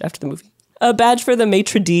very much after the movie. A badge for the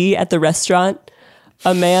maitre d' at the restaurant.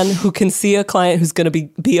 A man who can see a client who's going to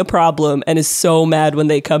be a problem and is so mad when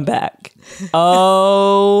they come back.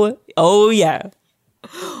 Oh yeah.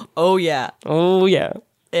 Oh yeah. Oh yeah.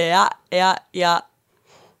 Yeah.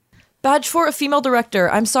 Badge for a female director.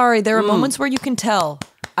 I'm sorry, there are moments where you can tell.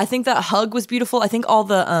 I think that hug was beautiful. I think all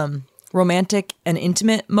the romantic and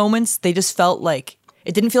intimate moments, they just felt like,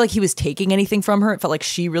 it didn't feel like he was taking anything from her. It felt like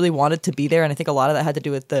she really wanted to be there, and I think a lot of that had to do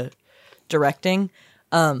with the directing.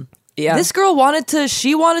 This girl wanted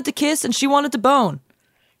to kiss and she wanted to bone.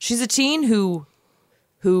 She's a teen who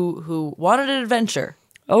wanted an adventure.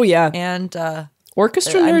 Oh yeah. And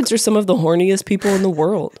orchestra nerds are some of the horniest people in the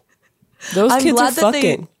world. Those kids are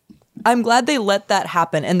fucking. I'm glad they let that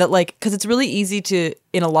happen, and that, like, because it's really easy to,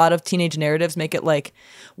 in a lot of teenage narratives, make it like,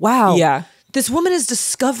 wow, this woman is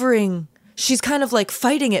discovering, she's kind of like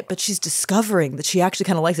fighting it, but she's discovering that she actually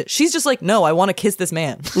kind of likes it. She's just like, no, I want to kiss this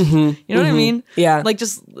man. Mm-hmm. You know what I mean? Yeah. Like,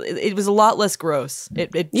 just, it was a lot less gross.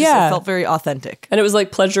 It felt very authentic. And it was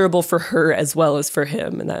like pleasurable for her as well as for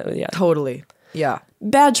him. And that, Totally. Yeah.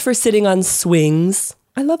 Badge for sitting on swings.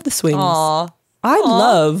 I love the swings. Aww. I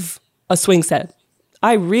love a swing set.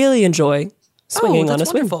 I really enjoy swinging on a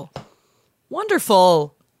swing.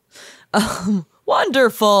 Wonderful.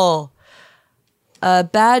 Wonderful.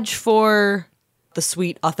 Badge for the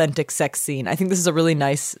sweet, authentic sex scene. I think this is a really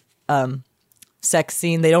nice sex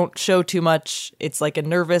scene. They don't show too much. It's like a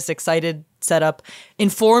nervous, excited setup.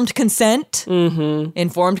 Informed consent. Mm-hmm.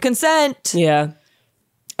 Informed consent. Yeah.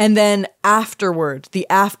 And then afterward, the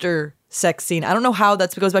after sex scene. I don't know how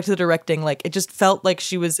that goes back to the directing. Like, it just felt like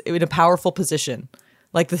she was in a powerful position.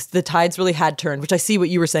 Like, the tides really had turned, which I see what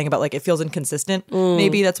you were saying about, like, it feels inconsistent.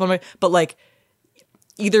 Maybe that's one way. But, like,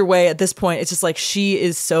 either way, at this point, it's just like she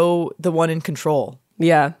is so the one in control.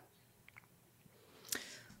 Yeah.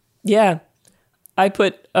 Yeah. I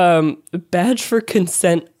put badge for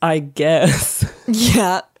consent, I guess.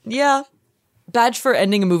 Yeah. Badge for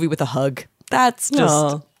ending a movie with a hug. That's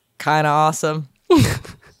just kind of awesome.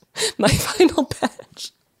 My final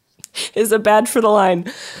badge is a badge for the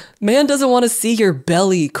line, man doesn't want to see your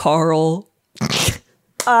belly, Carl.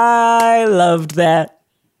 I loved that.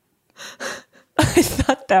 I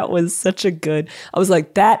thought that was such a good, I was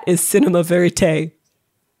like, that is cinema verite.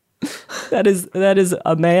 That is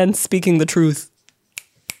a man speaking the truth.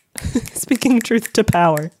 Speaking truth to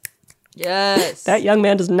power. Yes. That young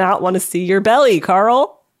man does not want to see your belly,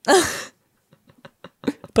 Carl.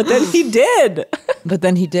 But then he did.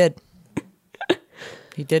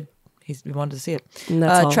 He wanted to see it.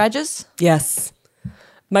 Trages? Yes.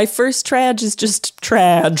 My first trage is just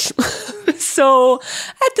trage. So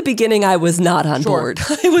at the beginning, I was not on board.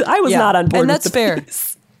 I was not on board. And that's fair.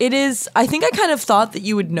 Piece. It is. I think I kind of thought that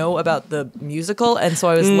you would know about the musical, and so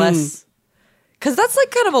I was less. Because that's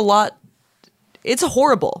like kind of a lot. It's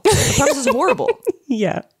horrible. The premise is horrible.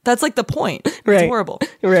 Yeah. That's like the point. Right. It's horrible.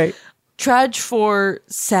 Right. Trage for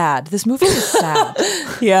sad. This movie is sad.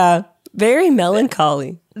 Yeah. Very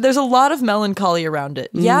melancholy. There's a lot of melancholy around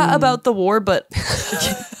it. Yeah, about the war, but...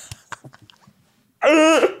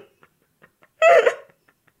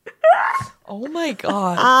 Oh my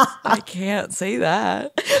God. I can't say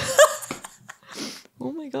that.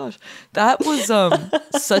 Oh my gosh. That was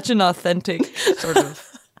such an authentic sort of...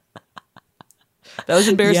 That was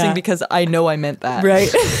embarrassing because I know I meant that.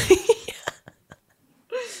 Right.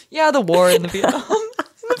 Yeah, the war in the Vietnam.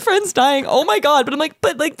 My friend's dying. Oh my God. But I'm like,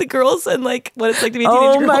 but like the girls and like what it's like to be a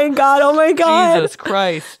teenage girl. Oh my God. Jesus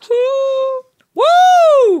Christ.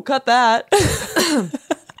 Woo! Cut that.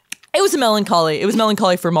 It was melancholy. It was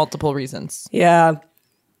melancholy for multiple reasons. Yeah.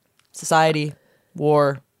 Society,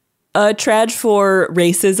 war. Trage for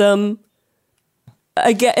racism.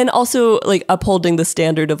 Again, and also like upholding the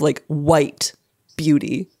standard of like white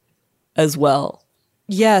beauty as well.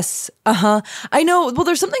 Yes. Uh-huh. I know. Well,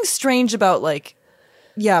 there's something strange about like,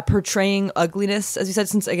 portraying ugliness, as you said,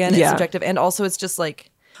 since again, it's subjective. And also it's just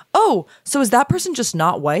like, oh, so is that person just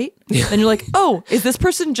not white? And you're like, oh, is this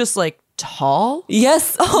person just like tall?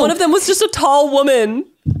 Yes. Oh. One of them was just a tall woman.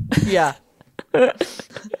 Yeah. Trage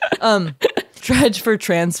for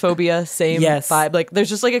transphobia, same vibe. Like there's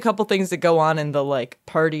just like a couple things that go on in the like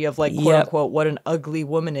party of like quote unquote what an ugly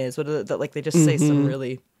woman is. What that like they just say some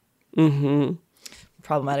really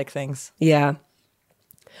problematic things. Yeah.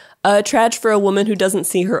 Trage for a woman who doesn't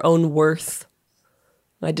see her own worth.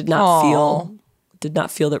 I did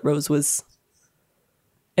not feel that Rose was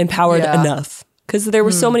empowered enough. Because there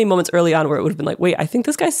were so many moments early on where it would have been like, wait, I think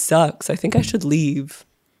this guy sucks. I think I should leave.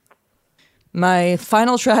 My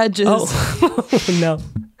final trage is... Oh, no.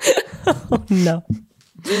 Oh, no.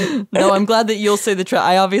 No, I'm glad that you'll say the trage.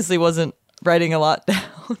 I obviously wasn't writing a lot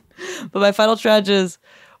down. But my final trage is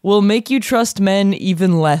will make you trust men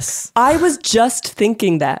even less. I was just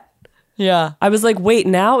thinking that. Yeah. I was like, wait,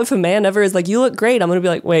 now if a man ever is like, you look great, I'm going to be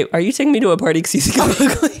like, wait, are you taking me to a party because you think I'm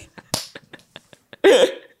ugly?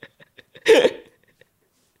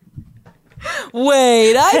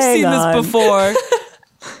 Wait, I've seen this before.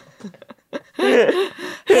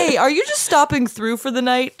 Hey, are you just stopping through for the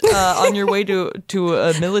night on your way to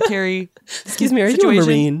a military Excuse me, are situation? you a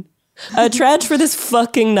Marine? A traj for this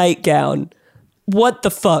fucking nightgown. What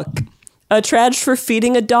the fuck? A traj for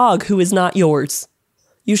feeding a dog who is not yours.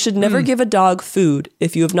 You should never give a dog food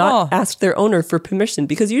if you have not asked their owner for permission,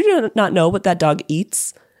 because you do not know what that dog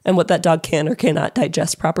eats and what that dog can or cannot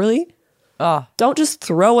digest properly. Don't just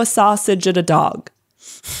throw a sausage at a dog.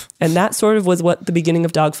 And that sort of was what the beginning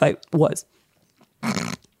of Dogfight was.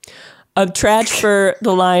 A traj for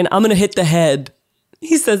the line, I'm going to hit the head.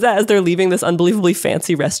 He says that as they're leaving this unbelievably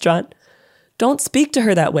fancy restaurant. Don't speak to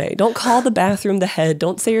her that way. Don't call the bathroom the head.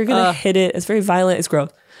 Don't say you're going to hit it. It's very violent. It's gross.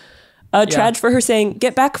 A traj for her saying,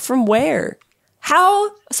 get back from where?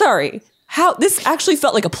 How? This actually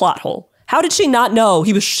felt like a plot hole. How did she not know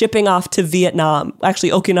he was shipping off to Vietnam,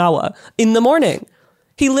 actually Okinawa, in the morning?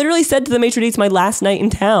 He literally said to the maitre d', it's my last night in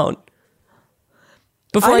town.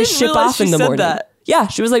 Before I ship off in the morning. That. Yeah,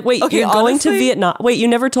 she was like, wait, you're going to Vietnam. Wait, you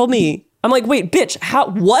never told me. I'm like, wait, bitch,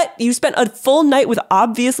 what? You spent a full night with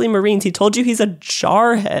obviously Marines. He told you he's a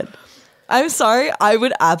jarhead. I'm sorry, I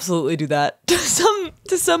would absolutely do that.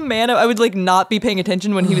 To some man, I would like not be paying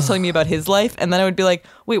attention when he was telling me about his life. And then I would be like,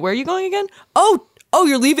 wait, where are you going again? Oh,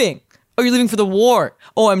 you're leaving. Oh, you're leaving for the war.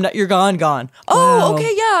 Oh, I'm not, you're gone. Oh, wow.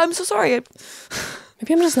 Okay, yeah, I'm so sorry.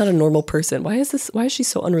 Maybe I'm just not a normal person. Why is she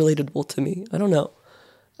so unrelatable to me? I don't know.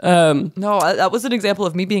 No, that was an example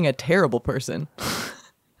of me being a terrible person.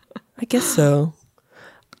 I guess so.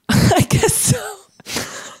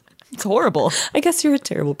 It's horrible. I guess you're a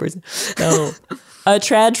terrible person. No. A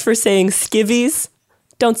traj for saying skivvies.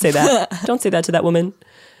 Don't say that. Don't say that to that woman.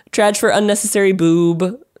 Traj for unnecessary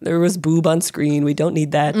boob. There was boob on screen. We don't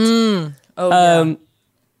need that. Yeah.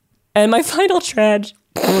 And my final traj.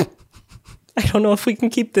 I don't know if we can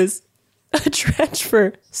keep this. A traj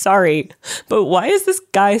for, sorry, but why is this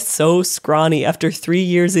guy so scrawny after 3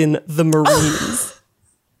 years in the Marines?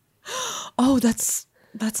 Oh, that's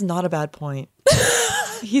not a bad point.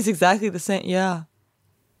 He's exactly the same. Yeah.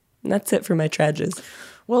 And that's it for my trages.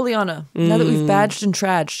 Well, Liana, now that we've badged and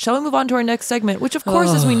traged, shall we move on to our next segment, which, of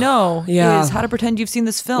course, as we know, is how to pretend you've seen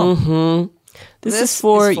this film. Mm-hmm. This is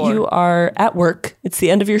for you are at work. It's the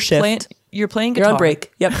end of your shift. You're playing guitar. You're on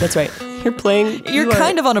break. Yep, that's right. You're playing. You're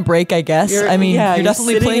kind of on a break, I guess. You're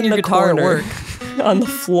definitely playing your guitar at work. On the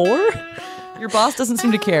floor? Your boss doesn't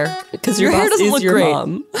seem to care. Because your hair doesn't look great.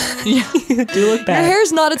 Mom. Yeah. You do look bad. Your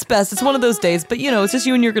hair's not its best. It's one of those days. But, it's just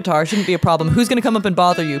you and your guitar. Shouldn't be a problem. Who's going to come up and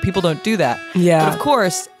bother you? People don't do that. Yeah. But, of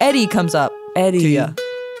course, Eddie comes up to you.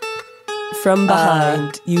 From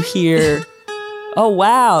behind, you hear, oh,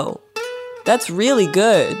 wow. That's really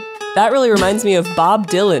good. That really reminds me of Bob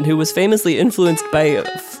Dylan, who was famously influenced by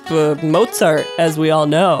Mozart, as we all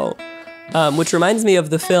know, which reminds me of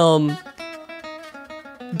the film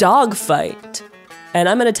Dogfight. And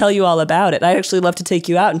I'm going to tell you all about it. I'd actually love to take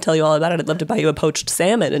you out and tell you all about it. I'd love to buy you a poached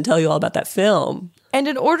salmon and tell you all about that film. And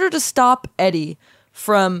in order to stop Eddie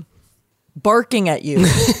from barking at you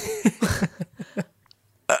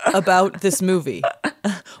about this movie,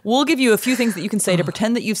 we'll give you a few things that you can say to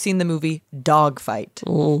pretend that you've seen the movie Dogfight.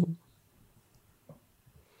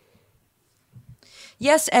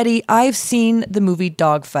 Yes, Eddie, I've seen the movie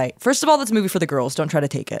Dogfight. First of all, that's a movie for the girls. Don't try to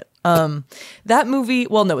take it. That movie,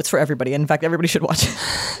 well, no, it's for everybody. In fact, everybody should watch it.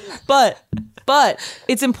 But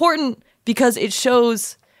it's important because it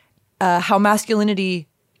shows how masculinity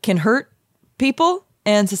can hurt people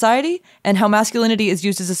and society, and how masculinity is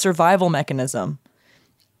used as a survival mechanism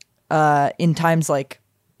in times like,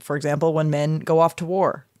 for example, when men go off to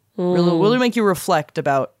war. Really make you reflect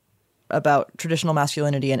about traditional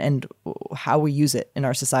masculinity and how we use it in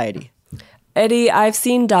our society. Eddie, I've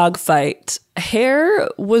seen Dogfight. Hair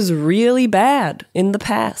was really bad in the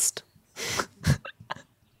past.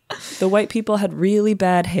 The white people had really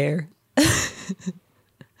bad hair.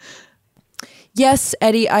 Yes,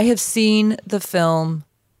 Eddie, I have seen the film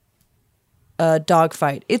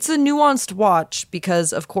Dogfight. It's a nuanced watch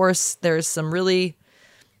because, of course, there's some really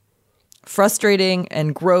frustrating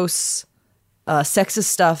and gross sexist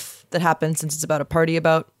stuff that happens since it's about a party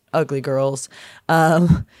about ugly girls.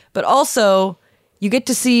 But also, you get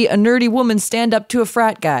to see a nerdy woman stand up to a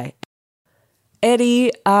frat guy.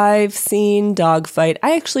 Eddie, I've seen Dogfight.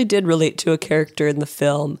 I actually did relate to a character in the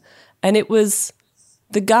film, and it was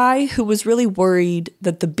the guy who was really worried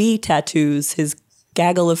that the bee tattoos his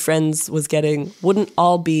gaggle of friends was getting wouldn't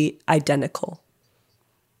all be identical.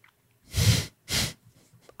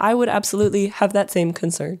 I would absolutely have that same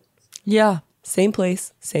concern. Yeah. Same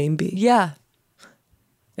place, same bee. Yeah.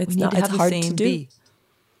 It's hard to do. Bee.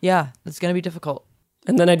 Yeah, it's going to be difficult.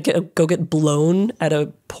 And then I'd go get blown at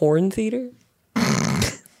a porn theater.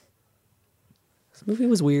 This movie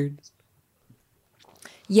was weird.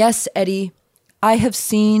 Yes, Eddie, I have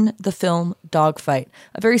seen the film Dogfight.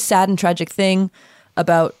 A very sad and tragic thing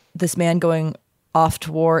about this man going off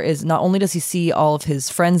to war is not only does he see all of his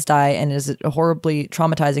friends die and is horribly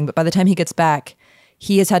traumatizing, but by the time he gets back,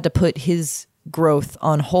 he has had to put his growth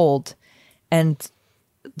on hold, and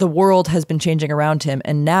the world has been changing around him.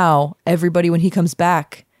 And now everybody, when he comes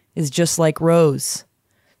back, is just like Rose,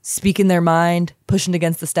 speaking their mind, pushing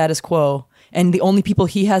against the status quo. And the only people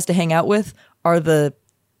he has to hang out with are the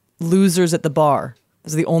losers at the bar.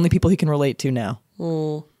 Those are the only people he can relate to now.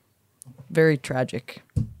 Very tragic.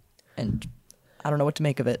 And I don't know what to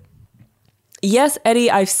make of it. Yes,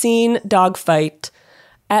 Eddie, I've seen Dogfight.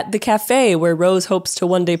 At the cafe where Rose hopes to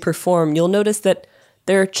one day perform, you'll notice that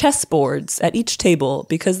there are chessboards at each table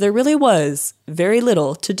because there really was very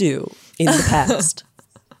little to do in the past.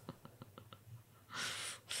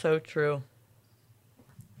 So true.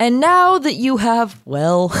 And now that you have,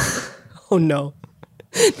 well... Oh, no.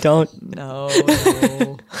 Don't. No.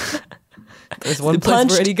 There's one place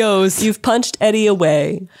where Eddie goes. You've punched Eddie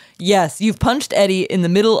away. Yes, you've punched Eddie in the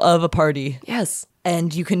middle of a party. Yes.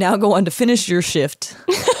 And you can now go on to finish your shift.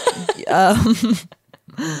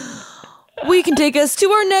 We can take us to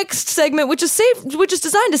our next segment, which is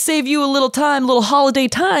designed to save you a little time, a little holiday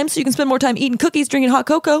time, so you can spend more time eating cookies, drinking hot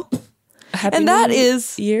cocoa. Happy and New that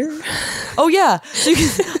is year. Oh yeah, so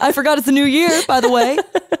I forgot it's the new year. By the way,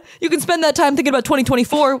 you can spend that time thinking about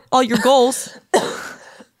 2024, all your goals,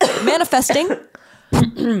 manifesting,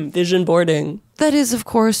 vision boarding. That is, of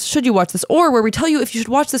course, should you watch this, or where we tell you if you should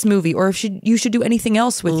watch this movie, or if you should do anything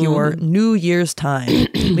else with your New Year's time.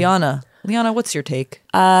 Liana, what's your take?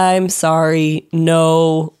 I'm sorry,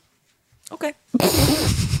 no. Okay.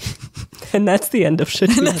 And that's the end of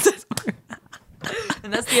Should You.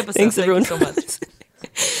 And that's the episode. Thanks, everyone, so much.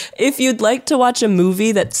 If you'd like to watch a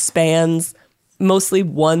movie that spans mostly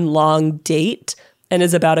one long date and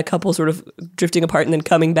is about a couple sort of drifting apart and then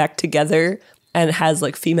coming back together and has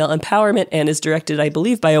like female empowerment and is directed, I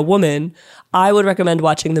believe, by a woman, I would recommend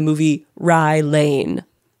watching the movie Rye Lane,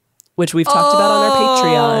 which we've talked about on our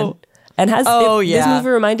Patreon. And this movie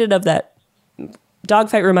reminded of that.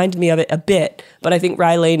 Dogfight reminded me of it a bit, but I think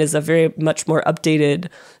Rye Lane is a very much more updated,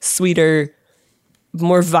 sweeter,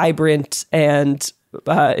 more vibrant and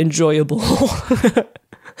enjoyable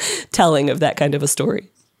telling of that kind of a story.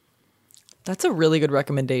 That's a really good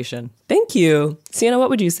recommendation. Thank you. Sienna, what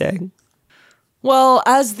would you say? Well,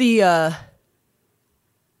 as the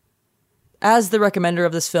recommender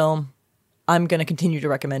of this film, I'm going to continue to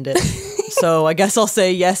recommend it. So I guess I'll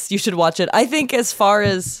say, yes, you should watch it. I think as far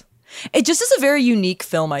as... It just is a very unique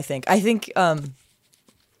film, I think. I think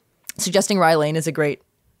suggesting Rye Lane is a great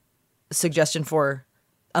suggestion for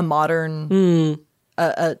a modern,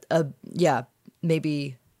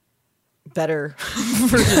 maybe better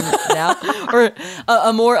version now, or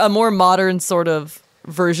a more modern sort of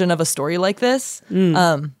version of a story like this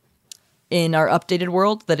in our updated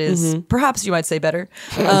world that is perhaps you might say better.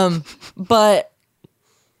 But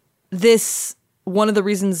this, one of the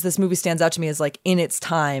reasons this movie stands out to me is like in its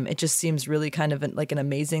time, it just seems really kind of like an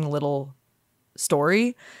amazing little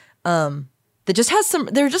story. That just has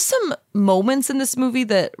there are just some moments in this movie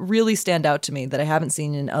that really stand out to me that I haven't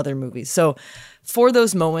seen in other movies. So for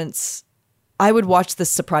those moments, I would watch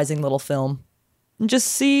this surprising little film and just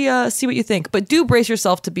see what you think. But do brace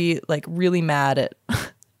yourself to be like really mad at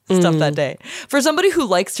stuff that day. For somebody who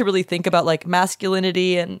likes to really think about like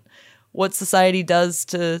masculinity and what society does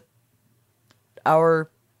to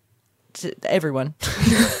everyone.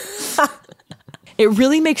 It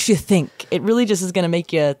really makes you think. It really just is going to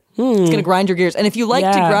make you, it's going to grind your gears. And if you like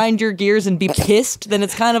to grind your gears and be pissed, then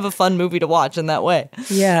it's kind of a fun movie to watch in that way.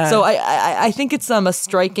 Yeah. So I think it's a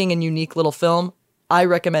striking and unique little film. I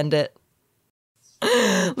recommend it.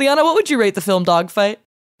 Liana, what would you rate the film Dogfight?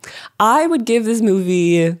 I would give this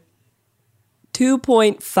movie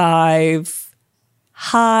 2.5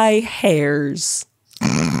 high hairs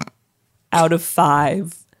out of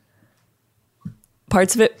 5.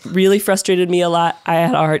 Parts of it really frustrated me a lot. I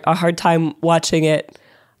had a hard time watching it,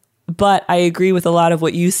 but I agree with a lot of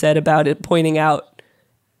what you said about it, pointing out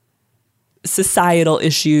societal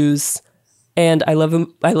issues. And I love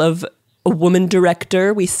a woman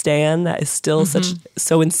director. We stan. That is still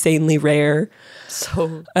so insanely rare.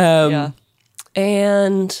 So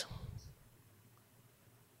and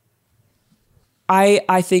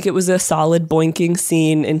I think it was a solid boinking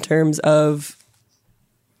scene in terms of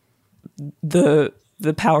the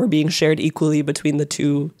power being shared equally between the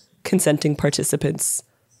two consenting participants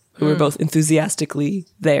who were both enthusiastically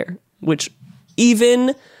there, which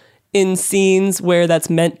even in scenes where that's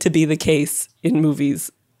meant to be the case in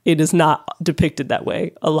movies, it is not depicted that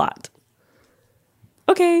way a lot.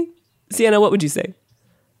 Okay, Sienna, what would you say?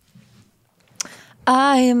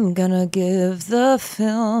 I am gonna give the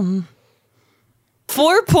film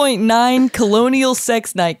 4.9 colonial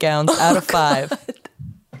sex nightgowns out of 5.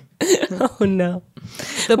 Oh no.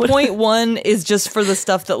 The 0.1 is just for the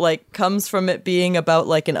stuff that like comes from it being about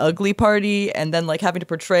like an ugly party and then like having to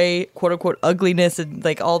portray quote unquote ugliness and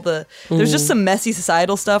like all the there's just some messy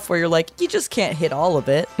societal stuff where you're like you just can't hit all of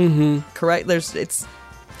it. Correct?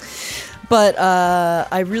 But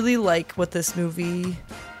I really like what this movie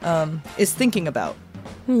is thinking about.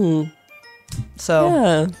 So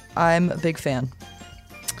yeah. I'm a big fan.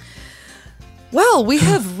 Well, we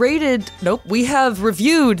have we have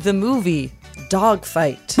reviewed the movie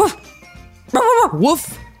Dogfight.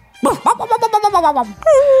 Woof.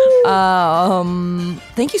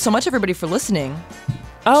 Thank you so much, everybody, for listening.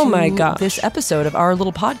 Oh my gosh. This episode of our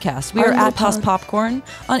little podcast. We are at Toss Popcorn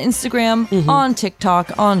on Instagram, on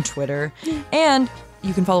TikTok, on Twitter. And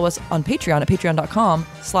you can follow us on Patreon at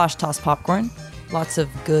patreon.com/tosspopcorn. Lots of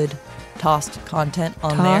good tossed content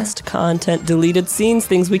on there. Tossed content, deleted scenes,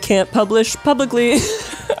 things we can't publish publicly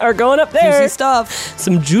are going up there. Juicy stuff.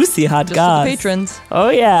 Some juicy hot just goss. For the patrons. Oh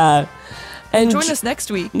yeah. And join us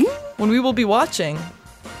next week when we will be watching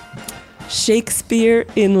Shakespeare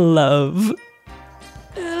in Love.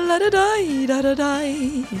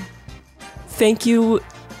 Thank you.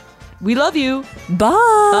 We love you. Bye.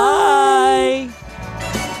 Bye.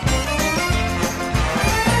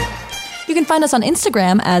 You can find us on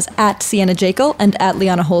Instagram as @Sienna Jekyll and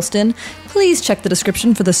 @Liana Holston. Please check the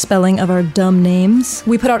description for the spelling of our dumb names.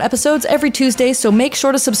 We put out episodes every Tuesday, so make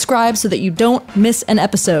sure to subscribe so that you don't miss an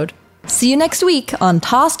episode. See you next week on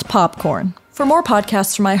Tossed Popcorn. For more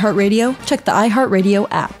podcasts from iHeartRadio, check the iHeartRadio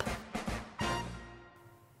app. Do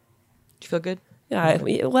you feel good? Yeah,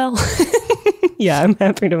 well, yeah, I'm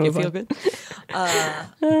happy to move on. You feel good?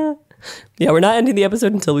 Yeah, we're not ending the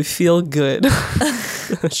episode until we feel good.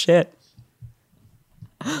 Shit.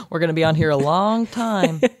 We're going to be on here a long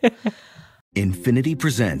time. Infiniti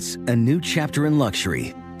presents a new chapter in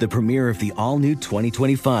luxury, the premiere of the all-new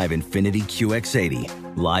 2025 Infiniti QX80,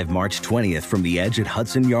 live March 20th from the Edge at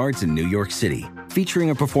Hudson Yards in New York City,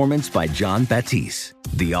 featuring a performance by John Batiste.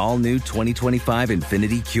 The all-new 2025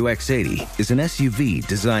 Infiniti QX80 is an SUV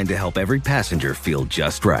designed to help every passenger feel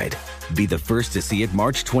just right. Be the first to see it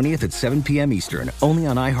March 20th at 7 p.m. Eastern, only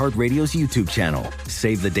on iHeartRadio's YouTube channel.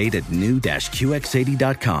 Save the date at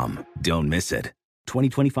new-QX80.com. Don't miss it.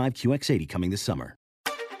 2025 QX80 coming this summer.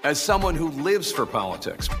 As someone who lives for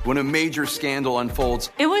politics, when a major scandal unfolds,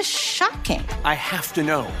 it was shocking. I have to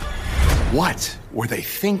know, what were they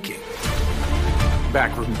thinking?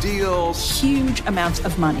 Backroom deals, huge amounts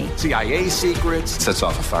of money, CIA secrets, sets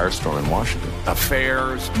off a firestorm in Washington,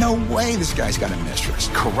 affairs. No way this guy's got a mistress.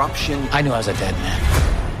 Corruption. I knew I was a dead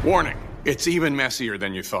man. Warning, it's even messier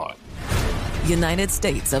than you thought. United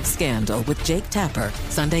States of Scandal with Jake Tapper,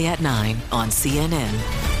 Sunday at 9 on CNN.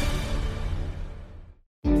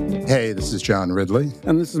 Hey, this is John Ridley.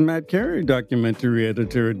 And this is Matt Carey, documentary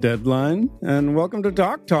editor at Deadline. And welcome to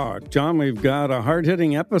Talk Talk. John, we've got a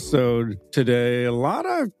hard-hitting episode today. A lot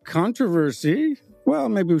of controversy. Well,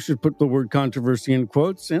 maybe we should put the word controversy in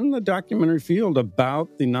quotes in the documentary field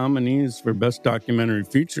about the nominees for Best Documentary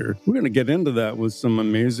Feature. We're going to get into that with some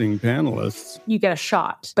amazing panelists. You get a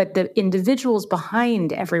shot, but the individuals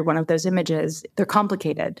behind every one of those images, they're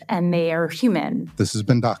complicated and they are human. This has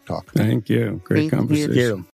been Doc Talk. Thank you. Great conversation. Thank you.